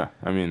overall. Yeah,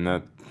 I mean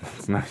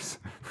that's nice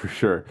for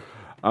sure.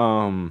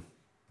 Man,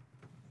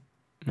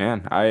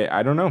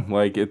 I don't know.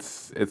 Like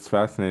it's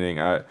fascinating.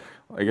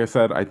 Like I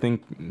said, I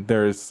think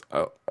there's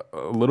a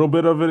little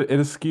bit of it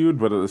is skewed,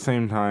 but at the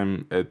same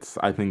time,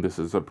 I think this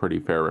is a pretty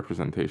fair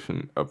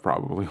representation of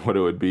probably what it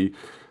would be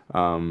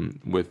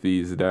with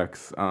these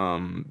decks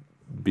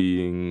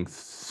being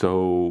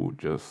so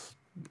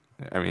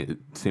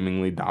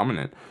seemingly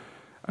dominant.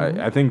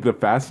 I think the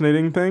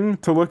fascinating thing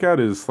to look at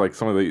is like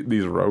some of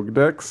these rogue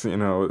decks.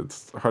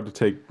 It's hard to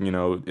take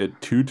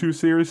it too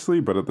seriously,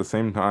 but at the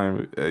same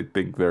time, I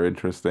think they're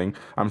interesting.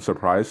 I'm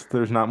surprised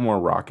there's not more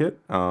Rocket,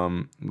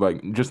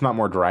 just not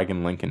more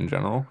Dragon Link in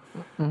general.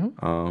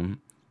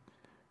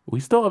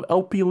 We still have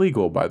LP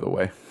legal, by the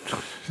way.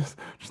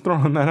 just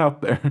throwing that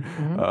out there.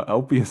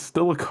 LP is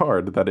still a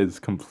card that is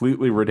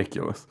completely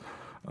ridiculous,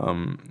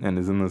 and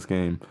is in this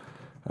game.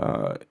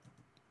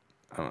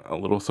 I'm a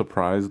little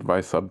surprised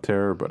by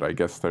Subterra, but I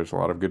guess there's a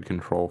lot of good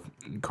control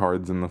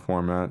cards in the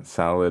format.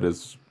 Salad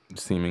is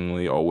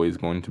seemingly always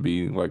going to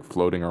be like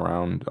floating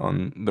around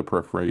on the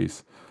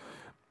peripheries.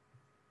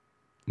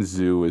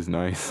 Zoo is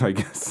nice, I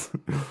guess.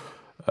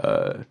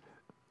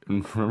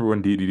 Remember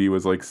when DDD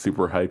was like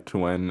super hyped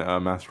when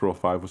Master Rule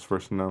 5 was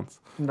first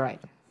announced?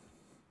 Right.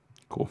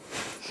 Cool.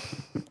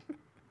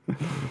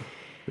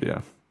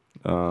 Yeah.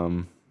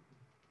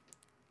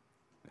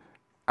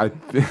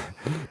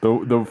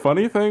 The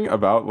funny thing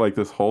about like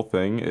this whole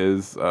thing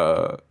is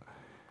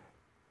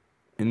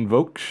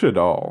Invoke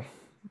Shaddoll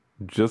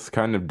just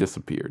kind of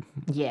disappeared.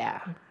 Yeah,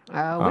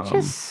 which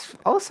is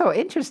also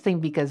interesting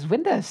because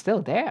Winda is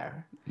still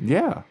there.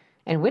 Yeah.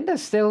 And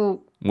Winda's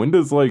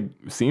like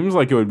seems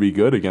like it would be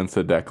good against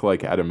a deck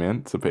like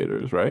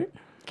Adamantipator's, right?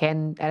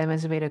 Can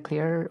Adamantipator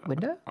clear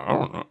Winda? I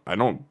don't know. I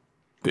don't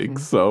think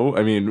so.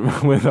 I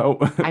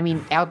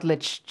mean,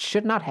 Eldritch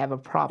should not have a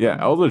problem.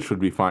 Yeah, Eldritch should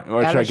be fine.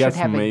 Which Eldritch I guess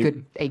should have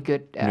a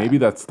good. Maybe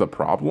that's the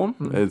problem.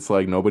 It's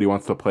like nobody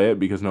wants to play it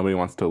because nobody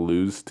wants to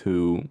lose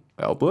to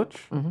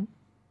Eldritch.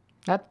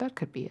 That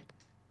could be it.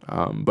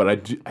 But I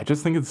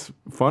just think it's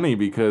funny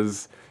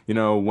because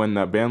when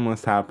that ban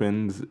list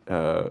happened,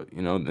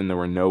 and there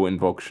were no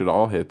Invoke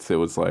Shaddoll hits, it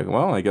was like,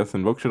 well, I guess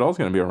Invoke Shaddoll's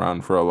going to be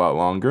around for a lot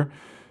longer.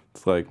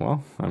 It's like,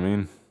 well, I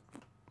mean,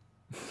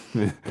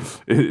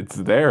 it's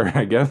there,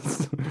 I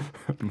guess,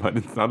 but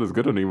it's not as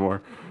good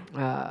anymore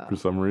for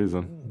some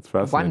reason. It's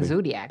fascinating. One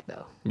Zodiac,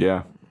 though.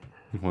 Yeah,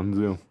 one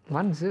Zoo.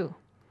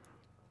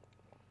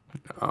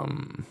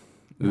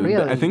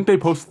 Really? I think they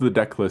posted the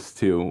deck list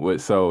too,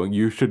 so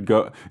you should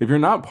go. If you're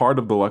not part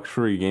of the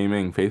Luxury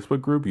Gaming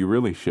Facebook group, you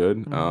really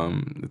should.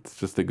 It's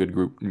just a good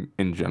group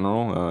in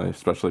general,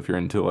 especially if you're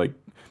into like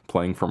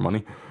playing for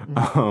money.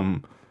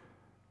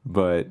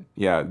 But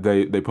yeah,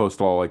 they post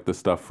all like the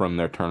stuff from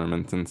their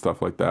tournaments and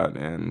stuff like that,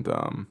 and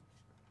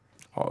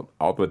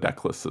all the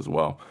deck lists as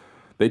well.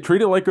 They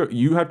treat it like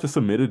you have to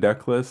submit a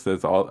deck list.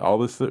 There's all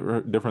this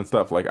different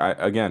stuff. Like I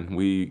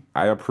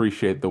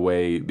appreciate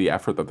the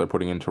effort that they're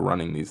putting into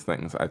running these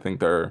things. I think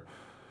they're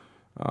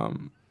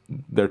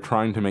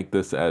trying to make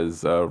this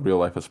as real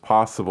life as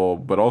possible,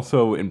 but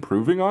also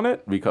improving on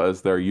it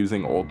because they're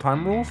using old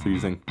time rules. They're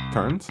using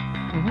turns.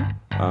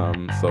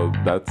 So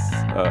that's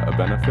a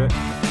benefit.